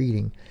just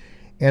reading.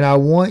 And I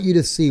want you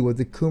to see with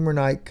the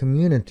Qumranite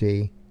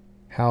community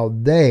how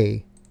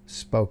they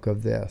spoke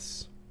of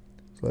this.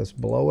 So let's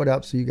blow it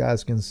up so you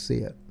guys can see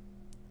it.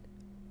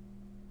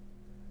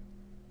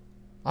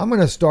 I'm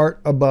going to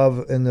start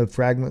above in the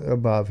fragment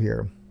above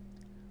here.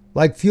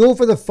 Like fuel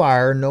for the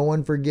fire, no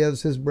one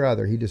forgives his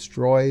brother. He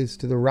destroys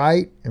to the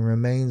right and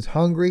remains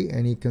hungry,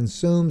 and he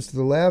consumes to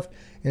the left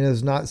and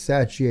is not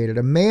satiated.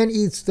 A man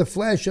eats the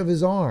flesh of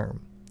his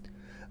arm.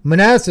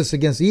 Manasseh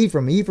against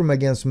Ephraim, Ephraim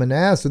against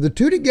Manasseh, the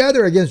two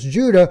together against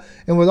Judah,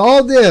 and with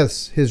all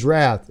this his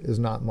wrath is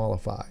not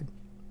mollified.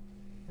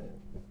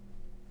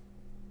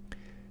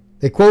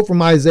 They quote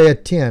from Isaiah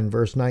 10,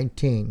 verse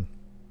 19.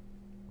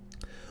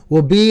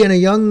 Will be, and a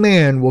young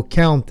man will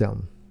count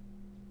them.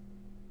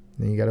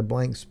 Then you got a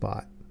blank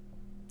spot.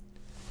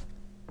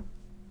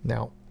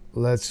 Now,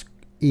 we're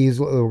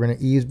going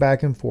to ease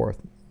back and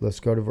forth. Let's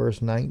go to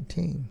verse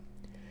 19.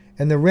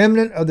 And the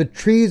remnant of the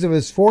trees of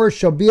his forest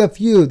shall be a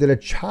few, that a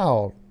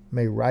child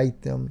may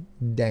write them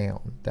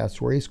down. That's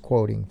where he's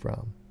quoting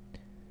from.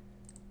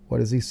 What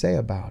does he say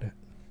about it?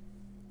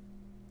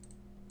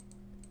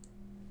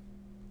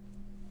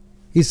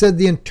 He said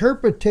the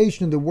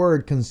interpretation of the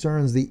word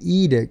concerns the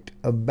edict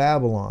of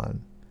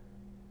Babylon,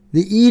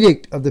 the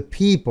edict of the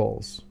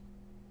peoples,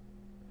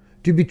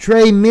 to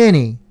betray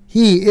many,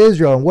 he,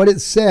 Israel. And what it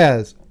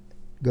says,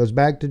 goes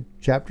back to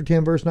chapter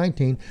 10, verse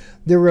 19,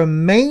 the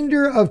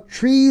remainder of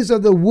trees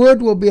of the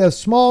wood will be a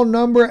small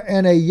number,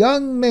 and a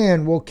young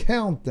man will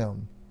count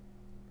them.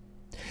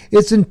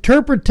 Its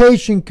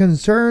interpretation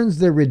concerns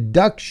the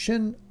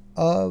reduction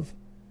of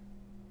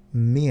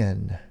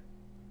men.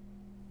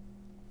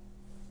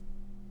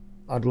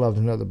 I'd love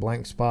to know the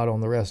blank spot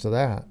on the rest of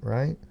that,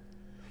 right?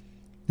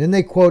 Then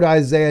they quote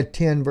Isaiah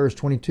 10, verse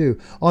 22.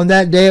 On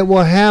that day it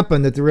will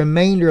happen that the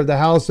remainder of the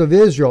house of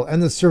Israel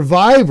and the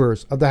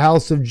survivors of the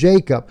house of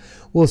Jacob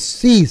will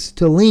cease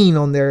to lean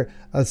on their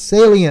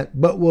assailant,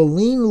 but will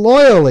lean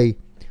loyally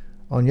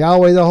on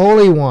Yahweh the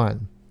Holy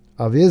One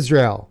of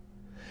Israel.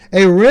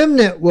 A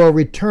remnant will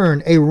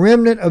return, a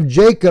remnant of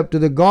Jacob, to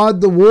the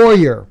God the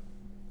warrior.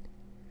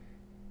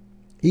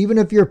 Even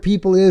if your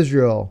people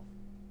Israel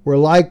were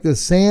like the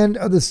sand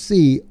of the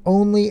sea,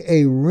 only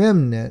a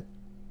remnant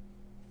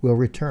will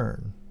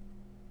return.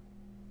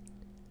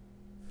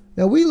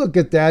 Now we look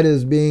at that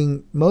as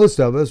being, most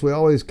of us, we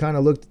always kind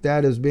of looked at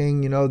that as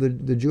being,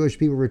 the Jewish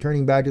people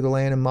returning back to the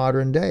land in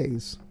modern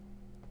days.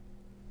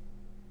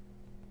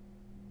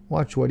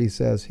 Watch what he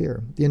says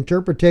here. The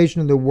interpretation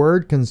of the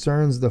word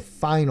concerns the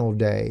final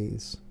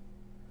days.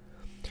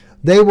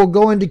 They will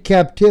go into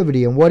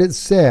captivity, and what it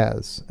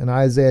says in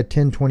Isaiah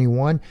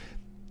 10:21,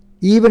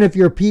 even if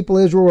your people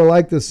Israel were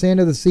like the sand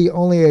of the sea,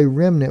 only a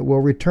remnant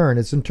will return.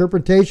 Its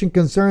interpretation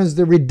concerns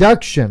the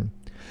reduction.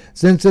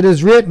 Since it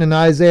is written in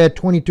Isaiah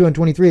 22 and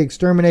 23,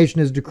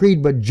 extermination is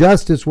decreed, but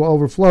justice will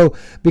overflow,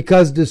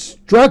 because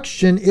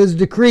destruction is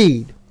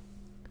decreed.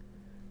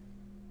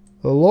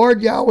 The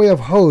Lord Yahweh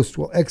of hosts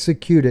will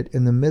execute it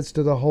in the midst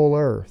of the whole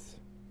earth.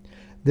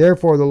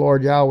 Therefore, the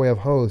Lord Yahweh of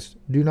hosts,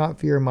 do not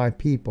fear my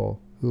people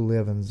who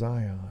live in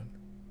Zion.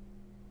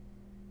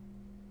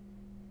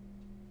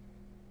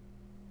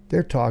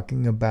 They're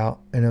talking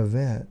about an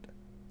event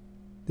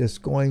that's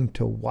going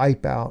to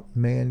wipe out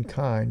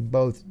mankind,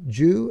 both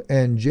Jew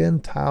and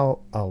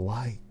Gentile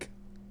alike.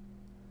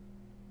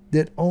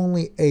 That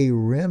only a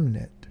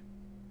remnant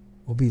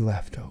will be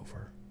left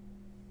over.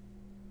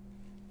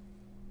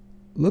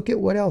 Look at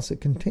what else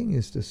it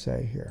continues to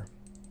say here.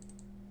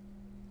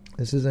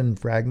 This is in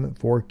fragment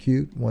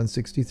 4Q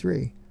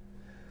 163.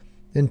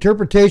 The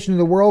interpretation of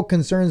the world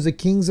concerns the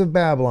kings of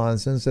Babylon,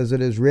 since as it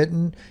is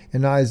written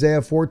in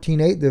Isaiah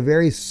 14:8, the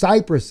very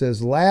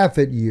cypresses laugh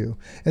at you,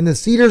 and the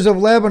cedars of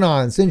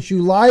Lebanon, since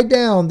you lie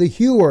down, the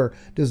hewer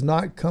does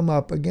not come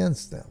up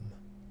against them.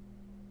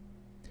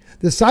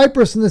 The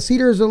cypress and the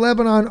cedars of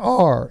Lebanon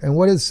are, and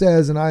what it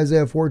says in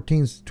Isaiah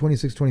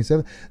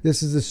 14:26-27,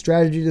 this is the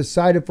strategy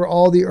decided for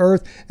all the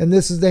earth, and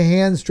this is the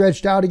hand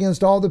stretched out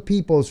against all the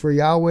peoples, for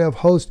Yahweh of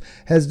hosts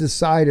has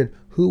decided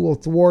who will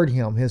thwart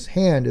him. His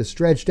hand is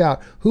stretched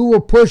out. Who will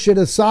push it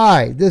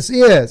aside? This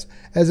is,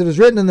 as it is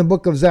written in the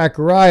book of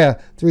Zechariah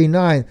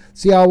 3:9.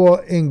 See, I will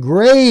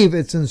engrave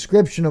its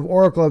inscription of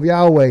oracle of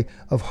Yahweh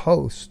of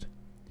hosts.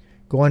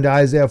 Go on to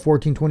Isaiah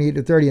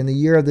 14:28-30. In the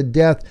year of the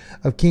death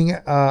of King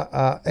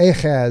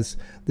Ahaz,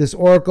 this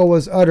oracle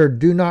was uttered.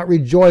 Do not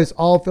rejoice,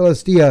 all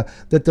Philistia,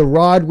 that the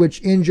rod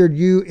which injured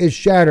you is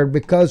shattered,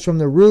 because from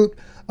the root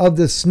of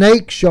the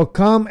snake shall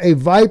come a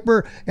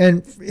viper,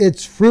 and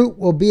its fruit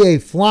will be a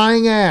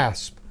flying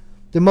asp.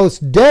 The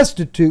most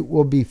destitute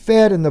will be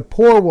fed, and the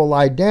poor will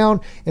lie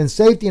down in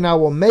safety, and I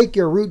will make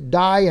your root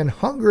die in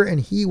hunger, and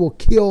he will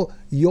kill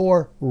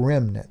your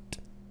remnant.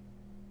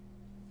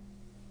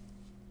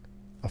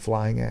 A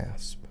flying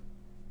asp.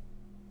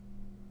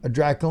 A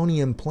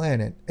draconian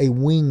planet, a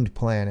winged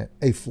planet,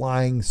 a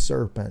flying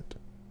serpent.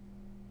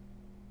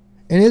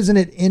 And isn't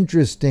it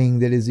interesting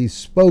that as he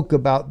spoke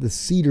about the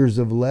cedars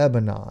of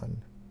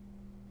Lebanon,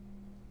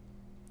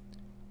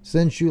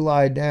 since you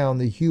lie down,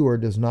 the hewer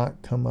does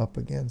not come up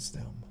against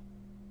them.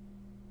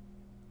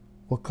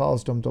 What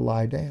caused them to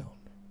lie down?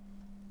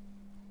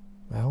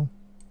 Well,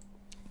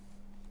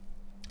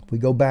 if we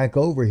go back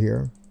over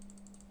here,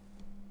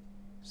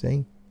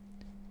 see,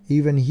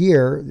 even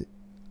here,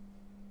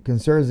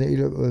 concerns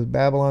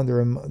Babylon,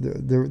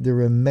 the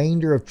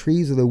remainder of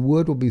trees of the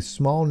wood will be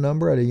small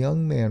number, and a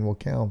young man will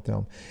count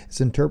them.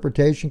 Its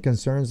interpretation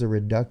concerns the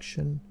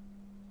reduction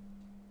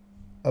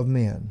of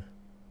men.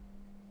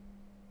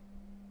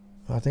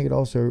 I think it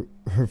also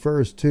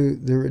refers to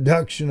the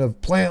reduction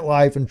of plant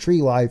life and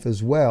tree life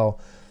as well.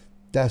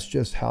 That's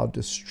just how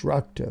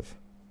destructive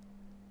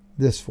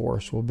this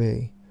force will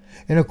be.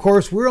 And of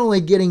course, we're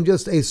only getting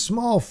just a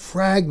small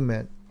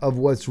fragment of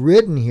what's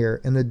written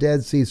here in the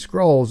Dead Sea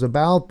Scrolls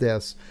about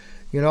this,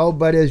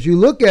 but as you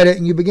look at it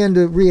and you begin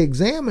to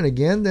re-examine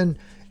again, then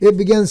it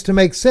begins to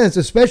make sense,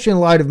 especially in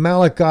light of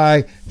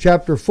Malachi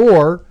chapter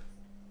 4,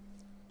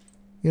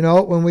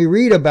 when we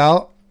read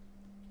about,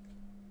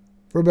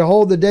 for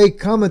behold, the day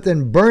cometh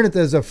and burneth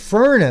as a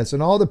furnace,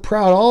 and all the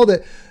proud, all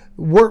that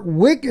work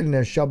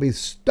wickedness shall be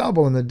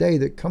stubble, and the day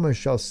that cometh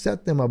shall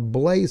set them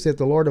ablaze, saith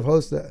the Lord of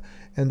hosts,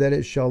 and that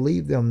it shall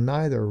leave them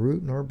neither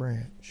root nor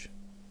branch.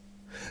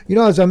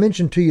 As I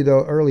mentioned to you,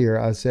 though, earlier,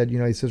 I said,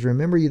 he says,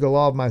 remember ye the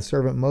law of my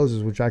servant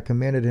Moses, which I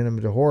commanded him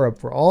to Horeb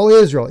for all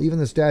Israel, even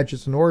the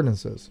statutes and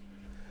ordinances.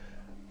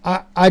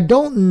 I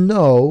don't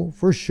know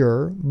for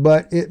sure,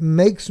 but it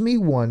makes me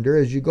wonder,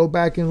 as you go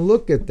back and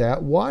look at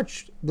that,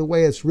 watch the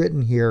way it's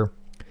written here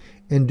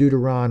in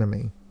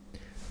Deuteronomy.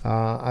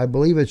 I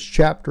believe it's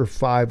chapter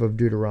 5 of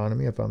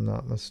Deuteronomy, if I'm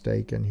not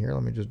mistaken here.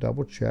 Let me just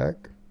double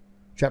check.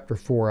 Chapter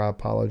 4, I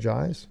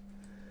apologize.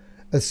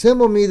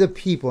 Assemble me the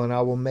people, and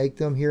I will make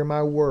them hear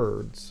my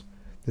words,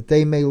 that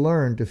they may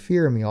learn to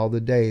fear me all the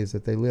days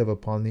that they live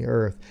upon the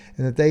earth,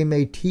 and that they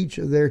may teach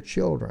their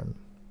children.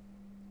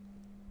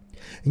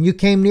 And you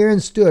came near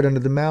and stood under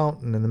the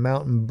mountain, and the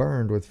mountain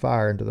burned with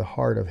fire into the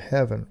heart of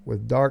heaven,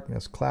 with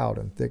darkness, cloud,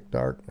 and thick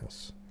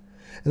darkness.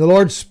 And the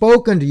Lord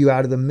spoke unto you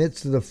out of the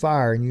midst of the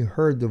fire, and you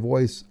heard the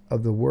voice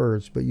of the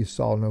words, but you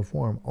saw no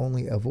form,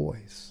 only a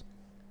voice.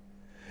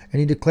 And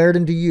he declared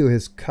unto you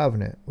his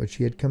covenant, which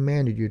he had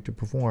commanded you to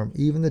perform,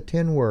 even the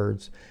 10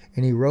 words,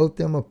 and he wrote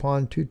them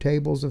upon 2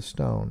 tables of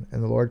stone.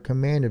 And the Lord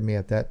commanded me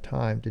at that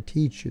time to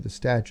teach you the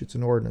statutes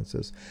and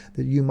ordinances,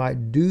 that you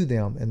might do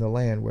them in the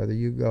land whither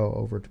you go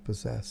over to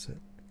possess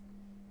it.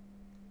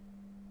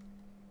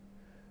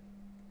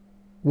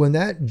 When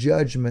that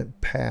judgment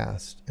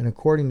passed, and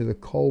according to the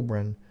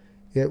Colburn,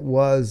 it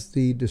was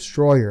the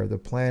destroyer, the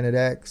Planet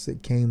X,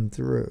 that came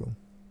through.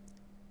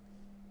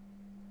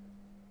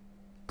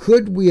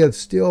 Could we have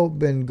still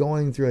been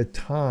going through a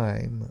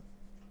time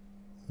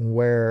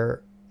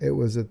where it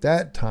was at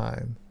that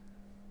time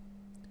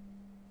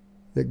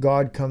that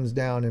God comes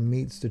down and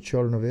meets the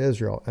children of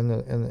Israel,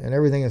 and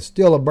everything is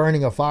still a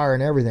burning of fire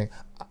and everything?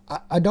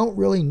 I don't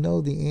really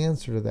know the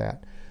answer to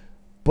that,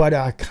 but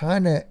I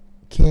kind of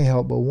can't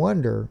help but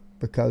wonder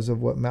because of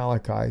what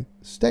Malachi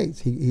states.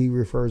 He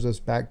refers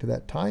us back to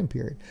that time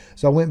period.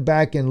 So I went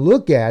back and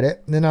looked at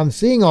it, and then I'm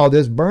seeing all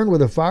this burned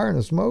with a fire and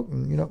a smoke,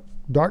 and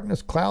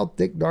darkness, cloud,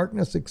 thick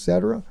darkness,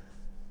 etc.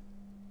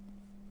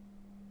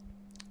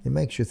 It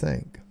makes you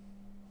think. It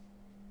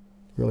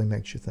really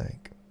makes you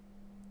think.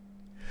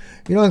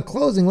 In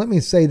closing, let me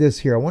say this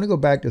here. I want to go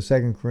back to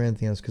 2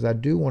 Corinthians because I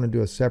do want to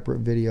do a separate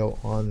video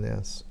on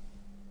this.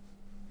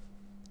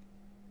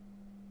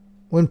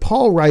 When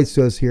Paul writes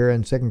to us here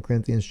in 2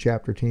 Corinthians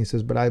chapter 10, he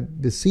says, but I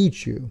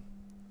beseech you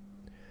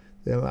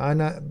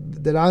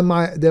that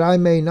I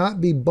may not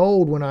be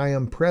bold when I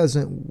am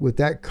present with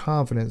that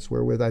confidence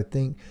wherewith I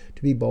think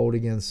to be bold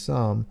against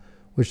some,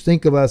 which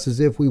think of us as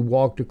if we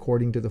walked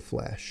according to the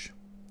flesh.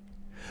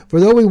 For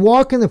though we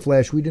walk in the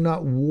flesh, we do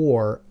not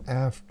war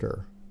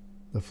after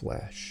the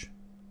flesh.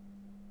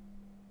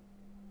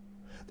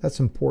 That's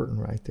important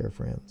right there,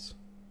 friends.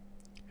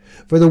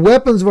 For the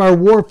weapons of our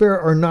warfare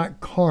are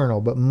not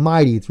carnal, but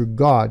mighty through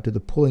God to the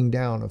pulling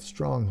down of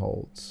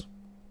strongholds,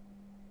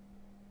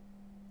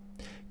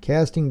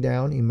 casting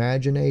down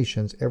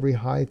imaginations, every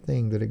high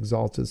thing that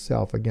exalts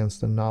itself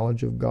against the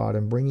knowledge of God,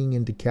 and bringing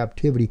into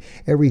captivity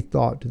every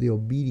thought to the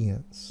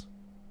obedience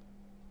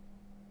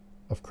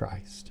of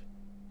Christ.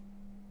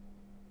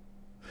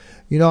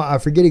 I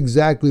forget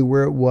exactly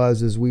where it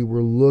was as we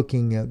were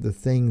looking at the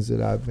things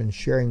that I've been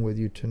sharing with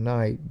you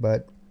tonight,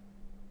 but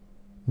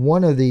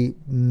one of the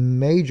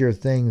major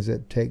things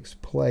that takes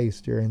place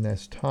during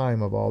this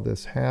time of all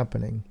this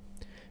happening,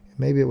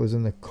 maybe it was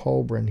in the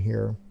Colburn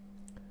here,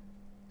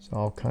 so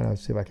I'll kind of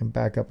see if I can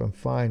back up and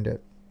find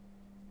it.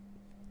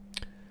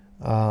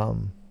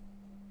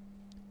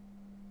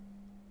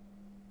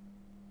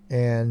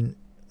 And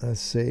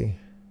let's see.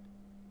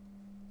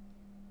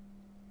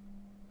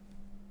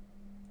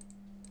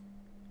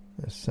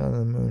 The sun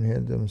and the moon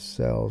hid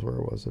themselves.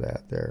 Where was it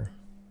at there?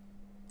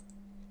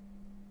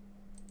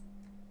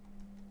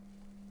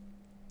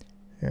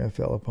 Here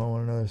fell upon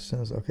one another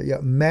sins. Okay, yeah.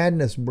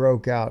 Madness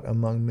broke out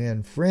among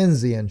men,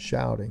 frenzy and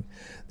shouting.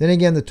 Then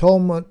again, the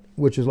tumult,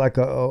 which is like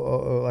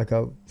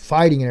a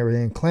fighting and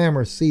everything, and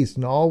clamor ceased,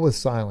 and all was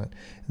silent.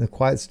 In the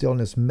quiet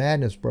stillness,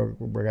 madness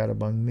broke out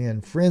among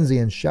men, frenzy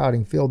and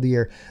shouting filled the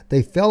air.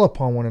 They fell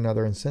upon one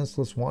another in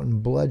senseless wanton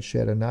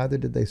bloodshed, and neither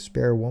did they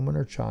spare woman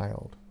or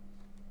child.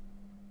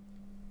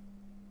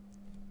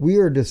 We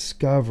are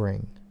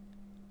discovering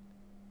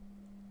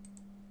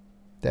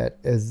that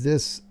as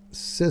this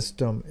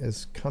system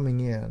is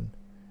coming in,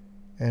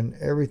 and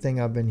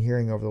everything I've been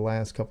hearing over the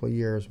last couple of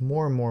years,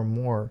 more and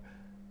more,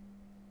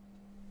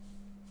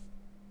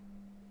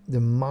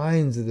 the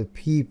minds of the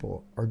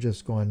people are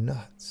just going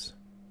nuts.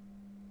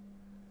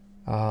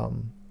 The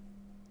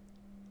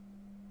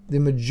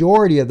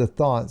majority of the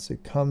thoughts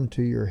that come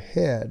to your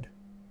head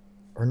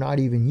are not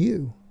even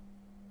you.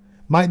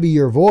 Might be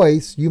your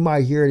voice. You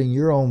might hear it in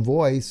your own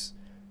voice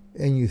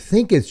and you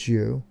think it's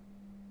you,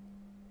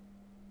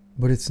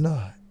 but it's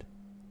not.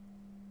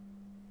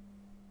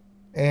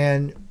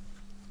 And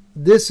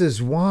this is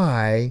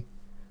why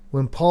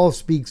when Paul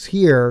speaks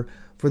here,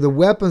 for the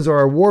weapons of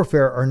our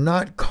warfare are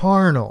not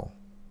carnal,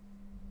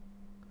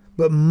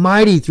 but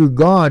mighty through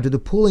God to the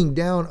pulling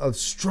down of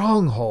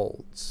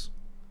strongholds.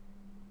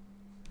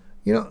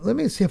 You know, let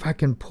me see if I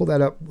can pull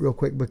that up real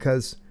quick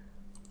because,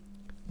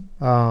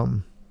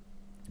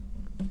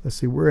 let's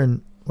see, we're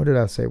in, what did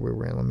I say we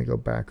were in? Let me go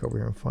back over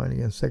here and find it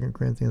again. 2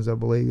 Corinthians, I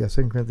believe. Yeah,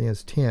 2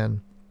 Corinthians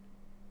 10.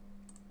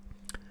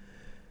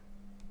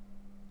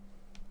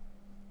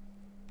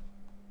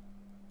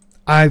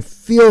 I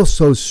feel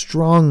so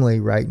strongly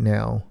right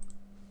now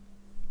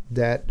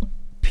that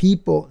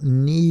people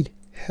need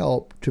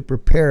help to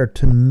prepare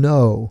to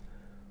know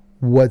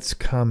what's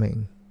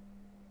coming.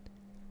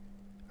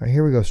 All right,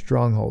 here we go.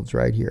 Strongholds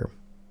right here.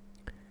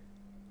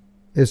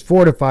 Is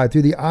fortified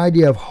through the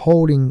idea of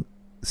holding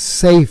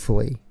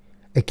safely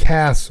a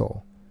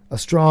castle, a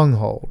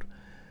stronghold.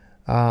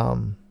 I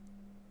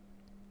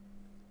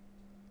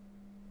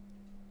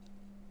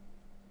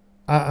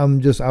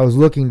was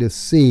looking to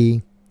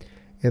see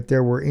if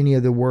there were any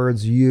of the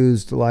words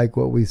used like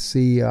what we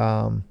see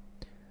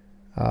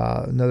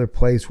another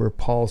place where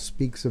Paul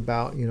speaks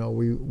about, you know,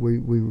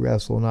 we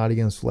wrestle not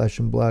against flesh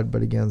and blood,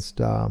 but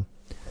against, let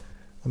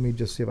me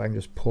just see if I can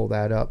just pull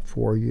that up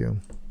for you.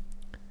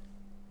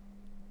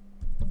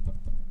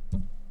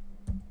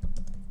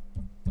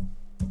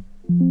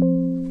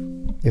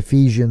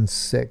 Ephesians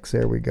 6,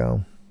 there we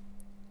go.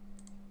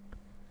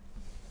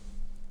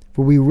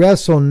 For we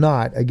wrestle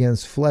not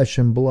against flesh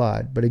and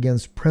blood, but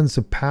against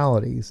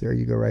principalities. There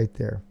you go, right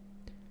there.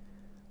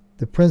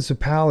 The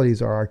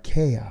principalities are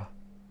archaea.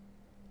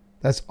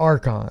 That's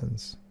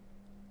archons.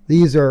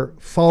 These are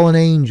fallen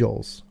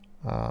angels.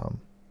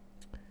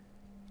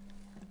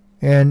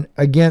 And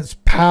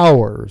against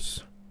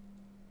powers,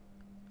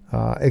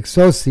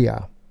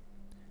 exousia.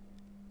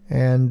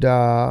 And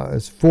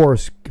as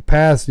force,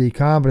 capacity,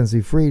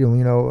 competency, freedom.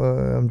 You know,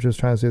 I'm just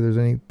trying to see if there's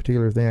any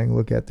particular thing I can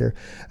look at there.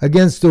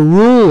 Against the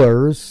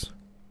rulers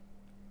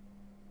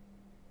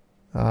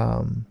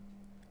of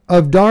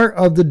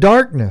the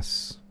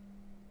darkness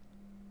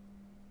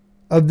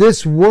of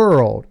this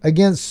world,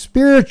 against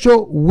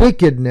spiritual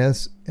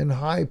wickedness in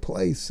high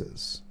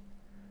places.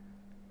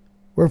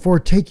 Wherefore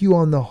take you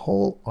on the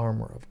whole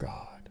armor of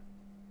God.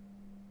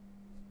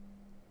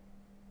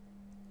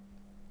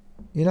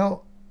 You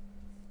know,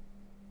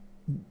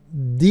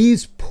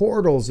 these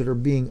portals that are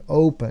being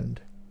opened,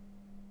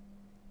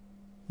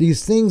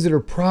 these things that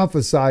are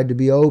prophesied to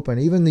be open,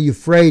 even the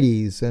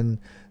Euphrates and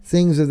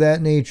things of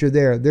that nature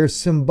there, they're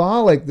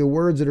symbolic, the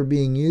words that are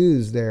being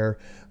used there,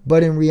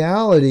 but in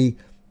reality,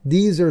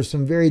 these are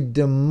some very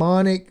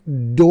demonic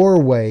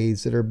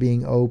doorways that are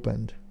being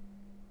opened.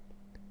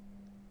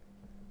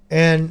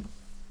 And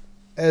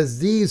as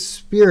these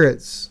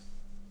spirits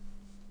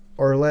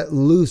are let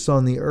loose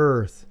on the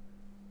earth,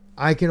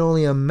 I can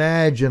only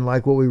imagine,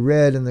 like what we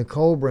read in the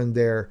Colburn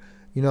there,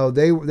 you know,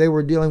 they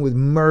were dealing with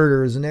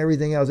murders and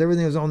everything else.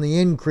 Everything was on the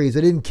increase.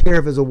 They didn't care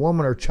if it was a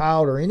woman or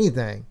child or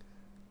anything.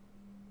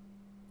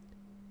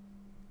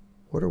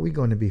 What are we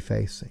going to be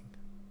facing?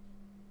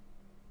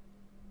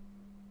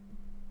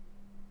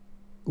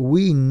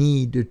 We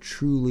need to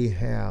truly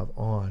have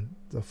on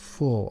the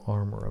full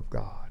armor of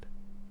God.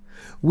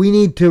 We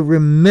need to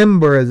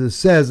remember, as it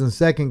says in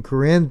 2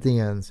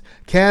 Corinthians,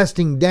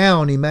 casting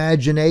down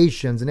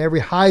imaginations and every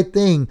high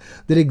thing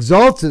that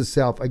exalts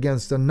itself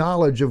against the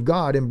knowledge of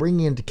God, and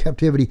bringing into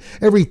captivity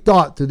every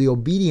thought to the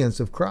obedience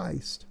of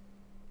Christ.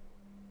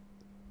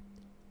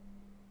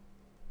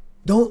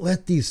 Don't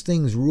let these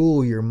things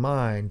rule your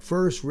mind.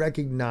 First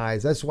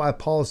recognize, that's why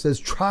Paul says,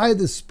 try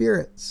the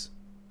spirits,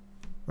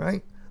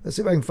 right? Let's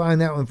see if I can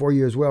find that one for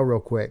you as well real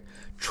quick.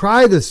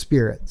 Try the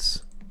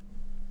spirits.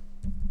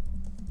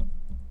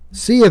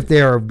 See if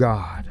they are of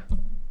God.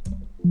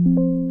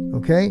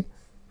 Okay?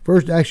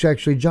 First,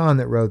 actually John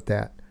that wrote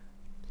that.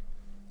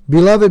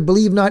 Beloved,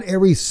 believe not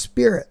every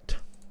spirit.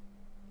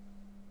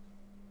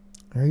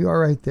 There you are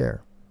right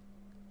there.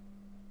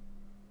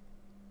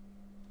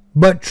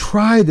 But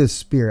try the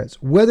spirits,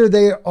 whether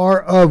they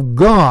are of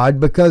God,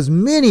 because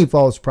many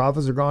false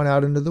prophets are gone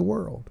out into the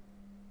world.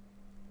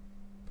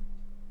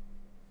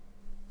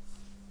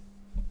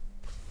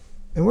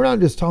 And we're not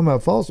just talking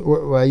about false,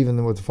 well,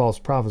 even with the false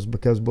prophets,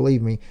 because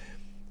believe me,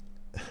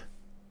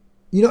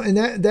 you know, and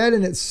that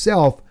in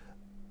itself,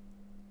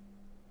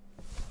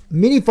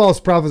 many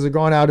false prophets are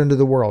gone out into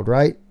the world,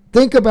 right?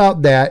 Think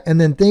about that, and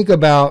then think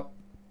about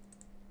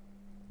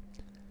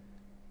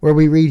where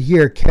we read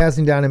here,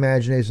 casting down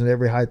imaginations,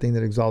 every high thing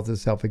that exalts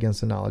itself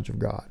against the knowledge of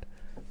God.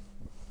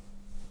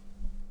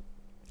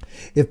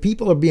 If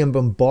people are being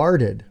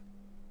bombarded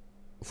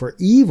for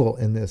evil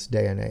in this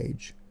day and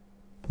age,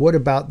 what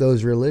about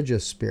those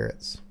religious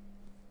spirits?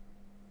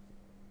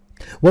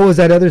 What was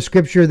that other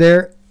scripture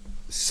there?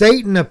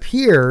 Satan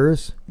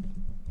appears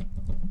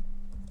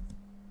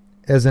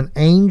as an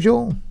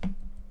angel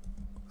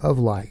of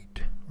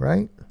light,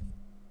 right?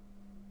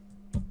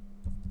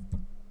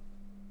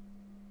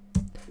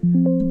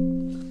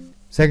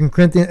 2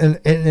 Corinthians,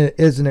 and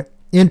isn't it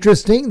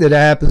interesting that it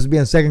happens to be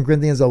in 2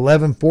 Corinthians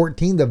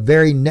 11:14, the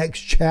very next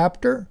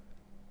chapter?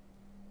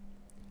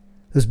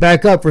 Let's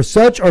back up. For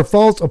such are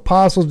false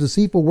apostles,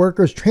 deceitful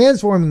workers,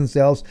 transforming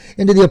themselves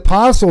into the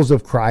apostles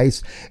of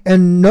Christ.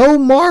 And no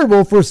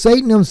marvel, for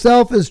Satan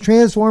himself is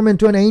transformed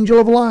into an angel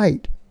of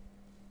light.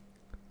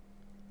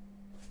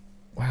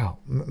 Wow.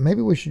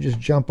 Maybe we should just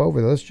jump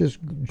over. Let's just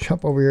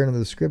jump over here into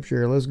the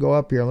scripture. Let's go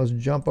up here and let's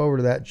jump over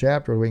to that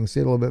chapter. We can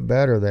see it a little bit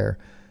better there.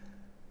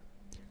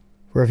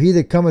 For if he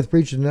that cometh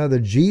preacheth another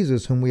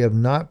Jesus, whom we have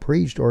not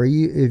preached, or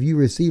if you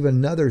receive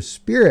another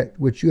spirit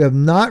which you have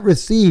not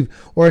received,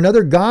 or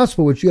another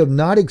gospel which you have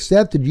not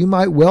accepted, you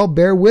might well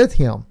bear with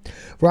him.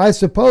 For I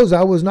suppose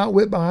I was not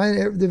with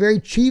behind the very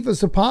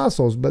chiefest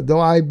apostles, but though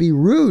I be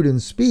rude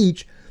in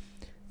speech,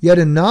 yet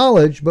in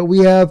knowledge, but we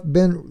have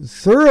been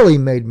thoroughly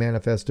made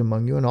manifest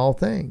among you in all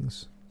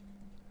things.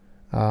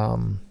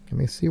 Let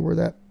me see where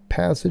that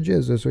passage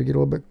is as we get a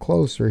little bit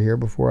closer here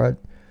before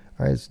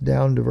all right, it's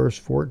down to verse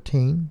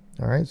 14.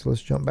 All right, so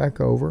let's jump back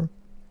over.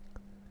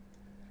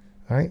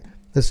 All right,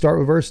 let's start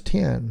with verse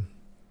 10.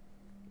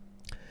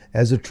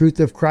 As the truth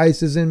of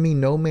Christ is in me,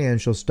 no man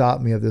shall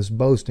stop me of this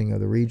boasting of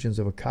the regions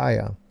of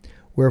Achaia.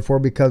 Wherefore,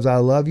 because I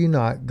love you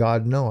not,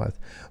 God knoweth.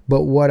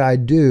 But what I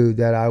do,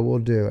 that I will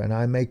do, and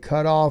I may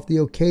cut off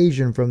the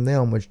occasion from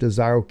them which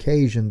desire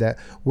occasion, that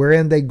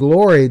wherein they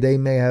glory they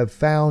may have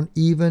found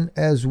even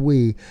as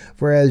we.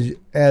 For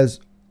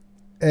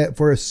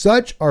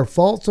such are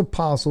false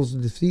apostles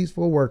and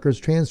deceitful workers,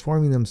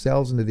 transforming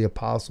themselves into the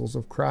apostles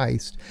of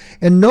Christ.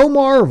 And no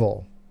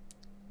marvel,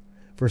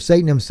 for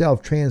Satan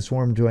himself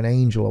transformed to an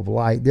angel of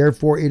light.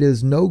 Therefore it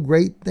is no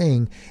great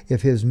thing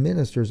if his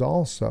ministers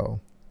also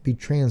be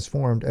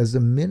transformed as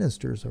the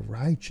ministers of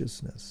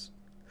righteousness,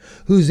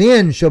 whose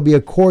end shall be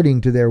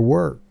according to their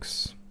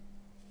works.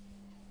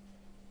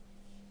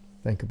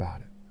 Think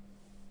about it.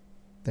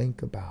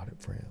 Think about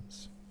it,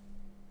 friends.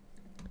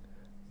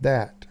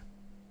 That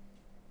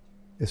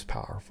is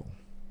powerful.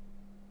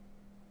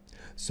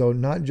 So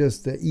not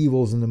just the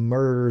evils and the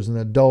murders and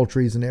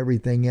adulteries and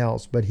everything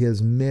else, but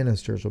his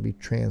ministers will be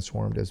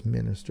transformed as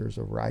ministers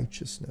of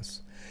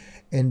righteousness.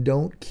 And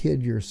don't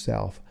kid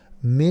yourself.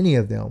 Many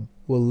of them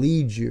will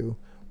lead you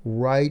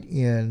right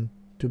in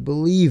to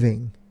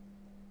believing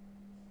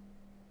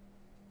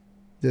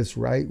this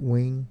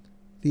right-wing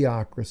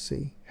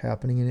theocracy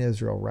happening in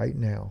Israel right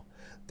now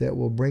that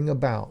will bring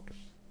about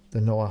the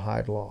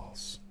Noahide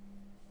laws.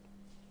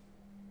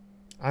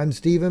 I'm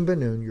Stephen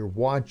Bennun. You're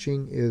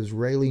watching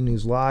Israeli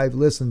News Live.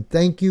 Listen,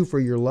 thank you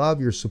for your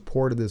love, your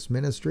support of this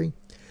ministry.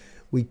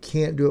 We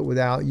can't do it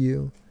without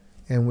you,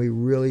 and we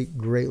really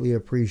greatly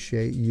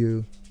appreciate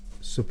you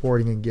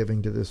supporting and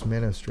giving to this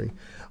ministry.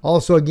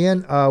 Also,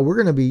 again,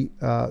 we're going to be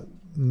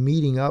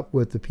meeting up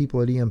with the people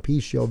at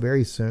EMP Shield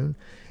very soon,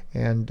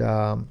 and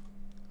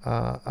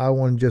I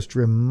want to just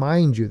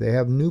remind you they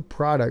have new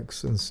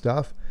products and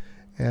stuff.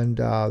 And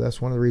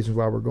that's one of the reasons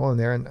why we're going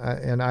there.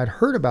 And I'd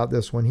heard about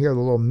this one here, the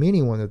little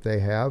mini one that they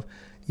have,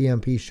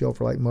 EMP Shield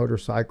for like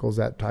motorcycles,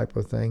 that type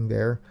of thing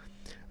there.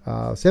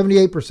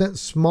 78%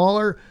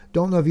 smaller.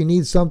 Don't know if you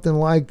need something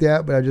like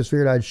that, but I just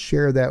figured I'd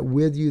share that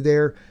with you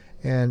there.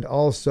 And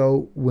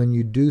also, when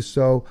you do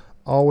so,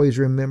 always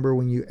remember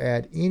when you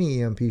add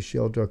any EMP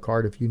Shield to a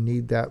cart, if you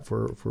need that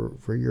for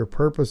your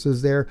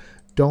purposes there,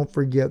 don't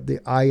forget the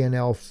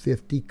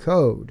INL50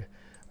 code.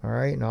 All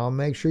right, and I'll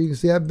make sure you can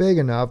see that big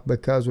enough,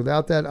 because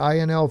without that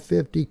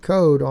INL50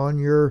 code on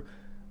your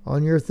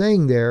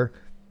thing there,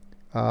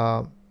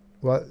 well,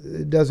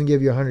 it doesn't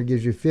give you 100, it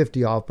gives you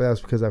 50 off, but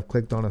that's because I've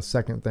clicked on a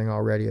second thing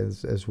already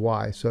as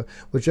why. So,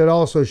 which it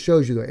also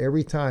shows you that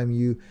every time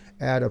you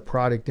add a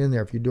product in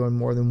there, if you're doing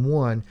more than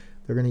one,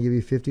 they're going to give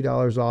you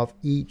 $50 off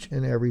each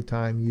and every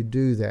time you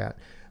do that.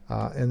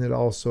 And it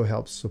also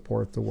helps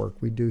support the work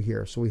we do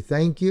here. So we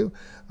thank you.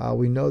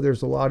 We know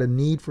there's a lot of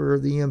need for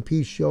the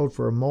EMP Shield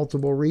for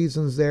multiple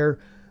reasons there.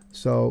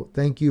 So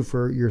thank you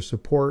for your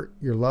support,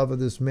 your love of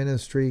this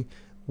ministry.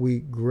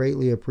 We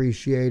greatly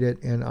appreciate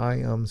it. And I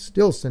am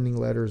still sending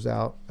letters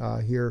out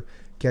here,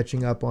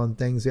 catching up on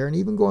things there, and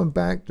even going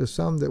back to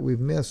some that we've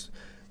missed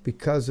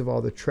because of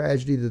all the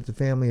tragedy that the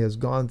family has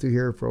gone through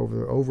here for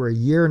over a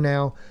year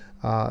now.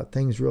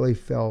 Things really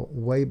fell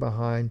way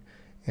behind.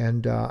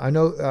 And I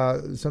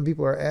know some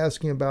people are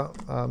asking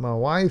about my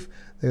wife.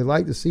 They'd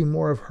like to see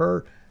more of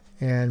her,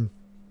 and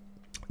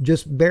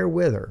just bear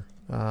with her.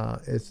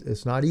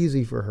 It's not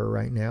easy for her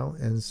right now,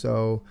 and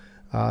so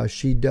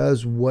she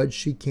does what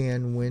she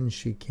can when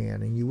she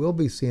can, and you will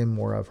be seeing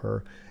more of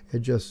her.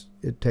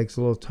 It takes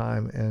a little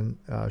time,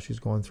 and she's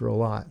going through a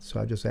lot.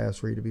 So I just ask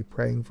for you to be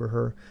praying for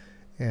her,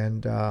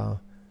 and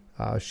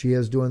she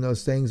is doing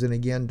those things. And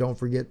again, don't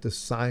forget to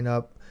sign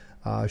up.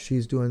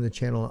 She's doing the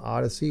channel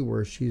on Odysee,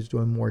 where she's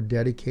doing more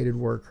dedicated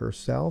work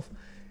herself,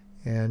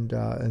 and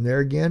there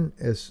again,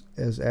 as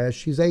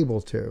she's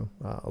able to.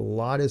 A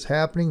lot is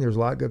happening. There's a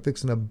lot good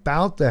fixing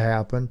about to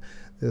happen.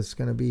 That's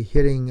going to be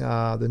hitting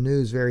the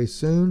news very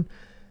soon,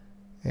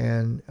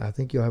 And I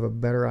think you'll have a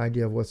better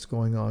idea of what's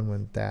going on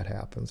when that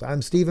happens.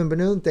 I'm Stephen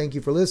Bennun. Thank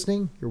you for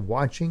listening. You're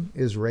watching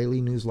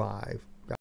Israeli News Live.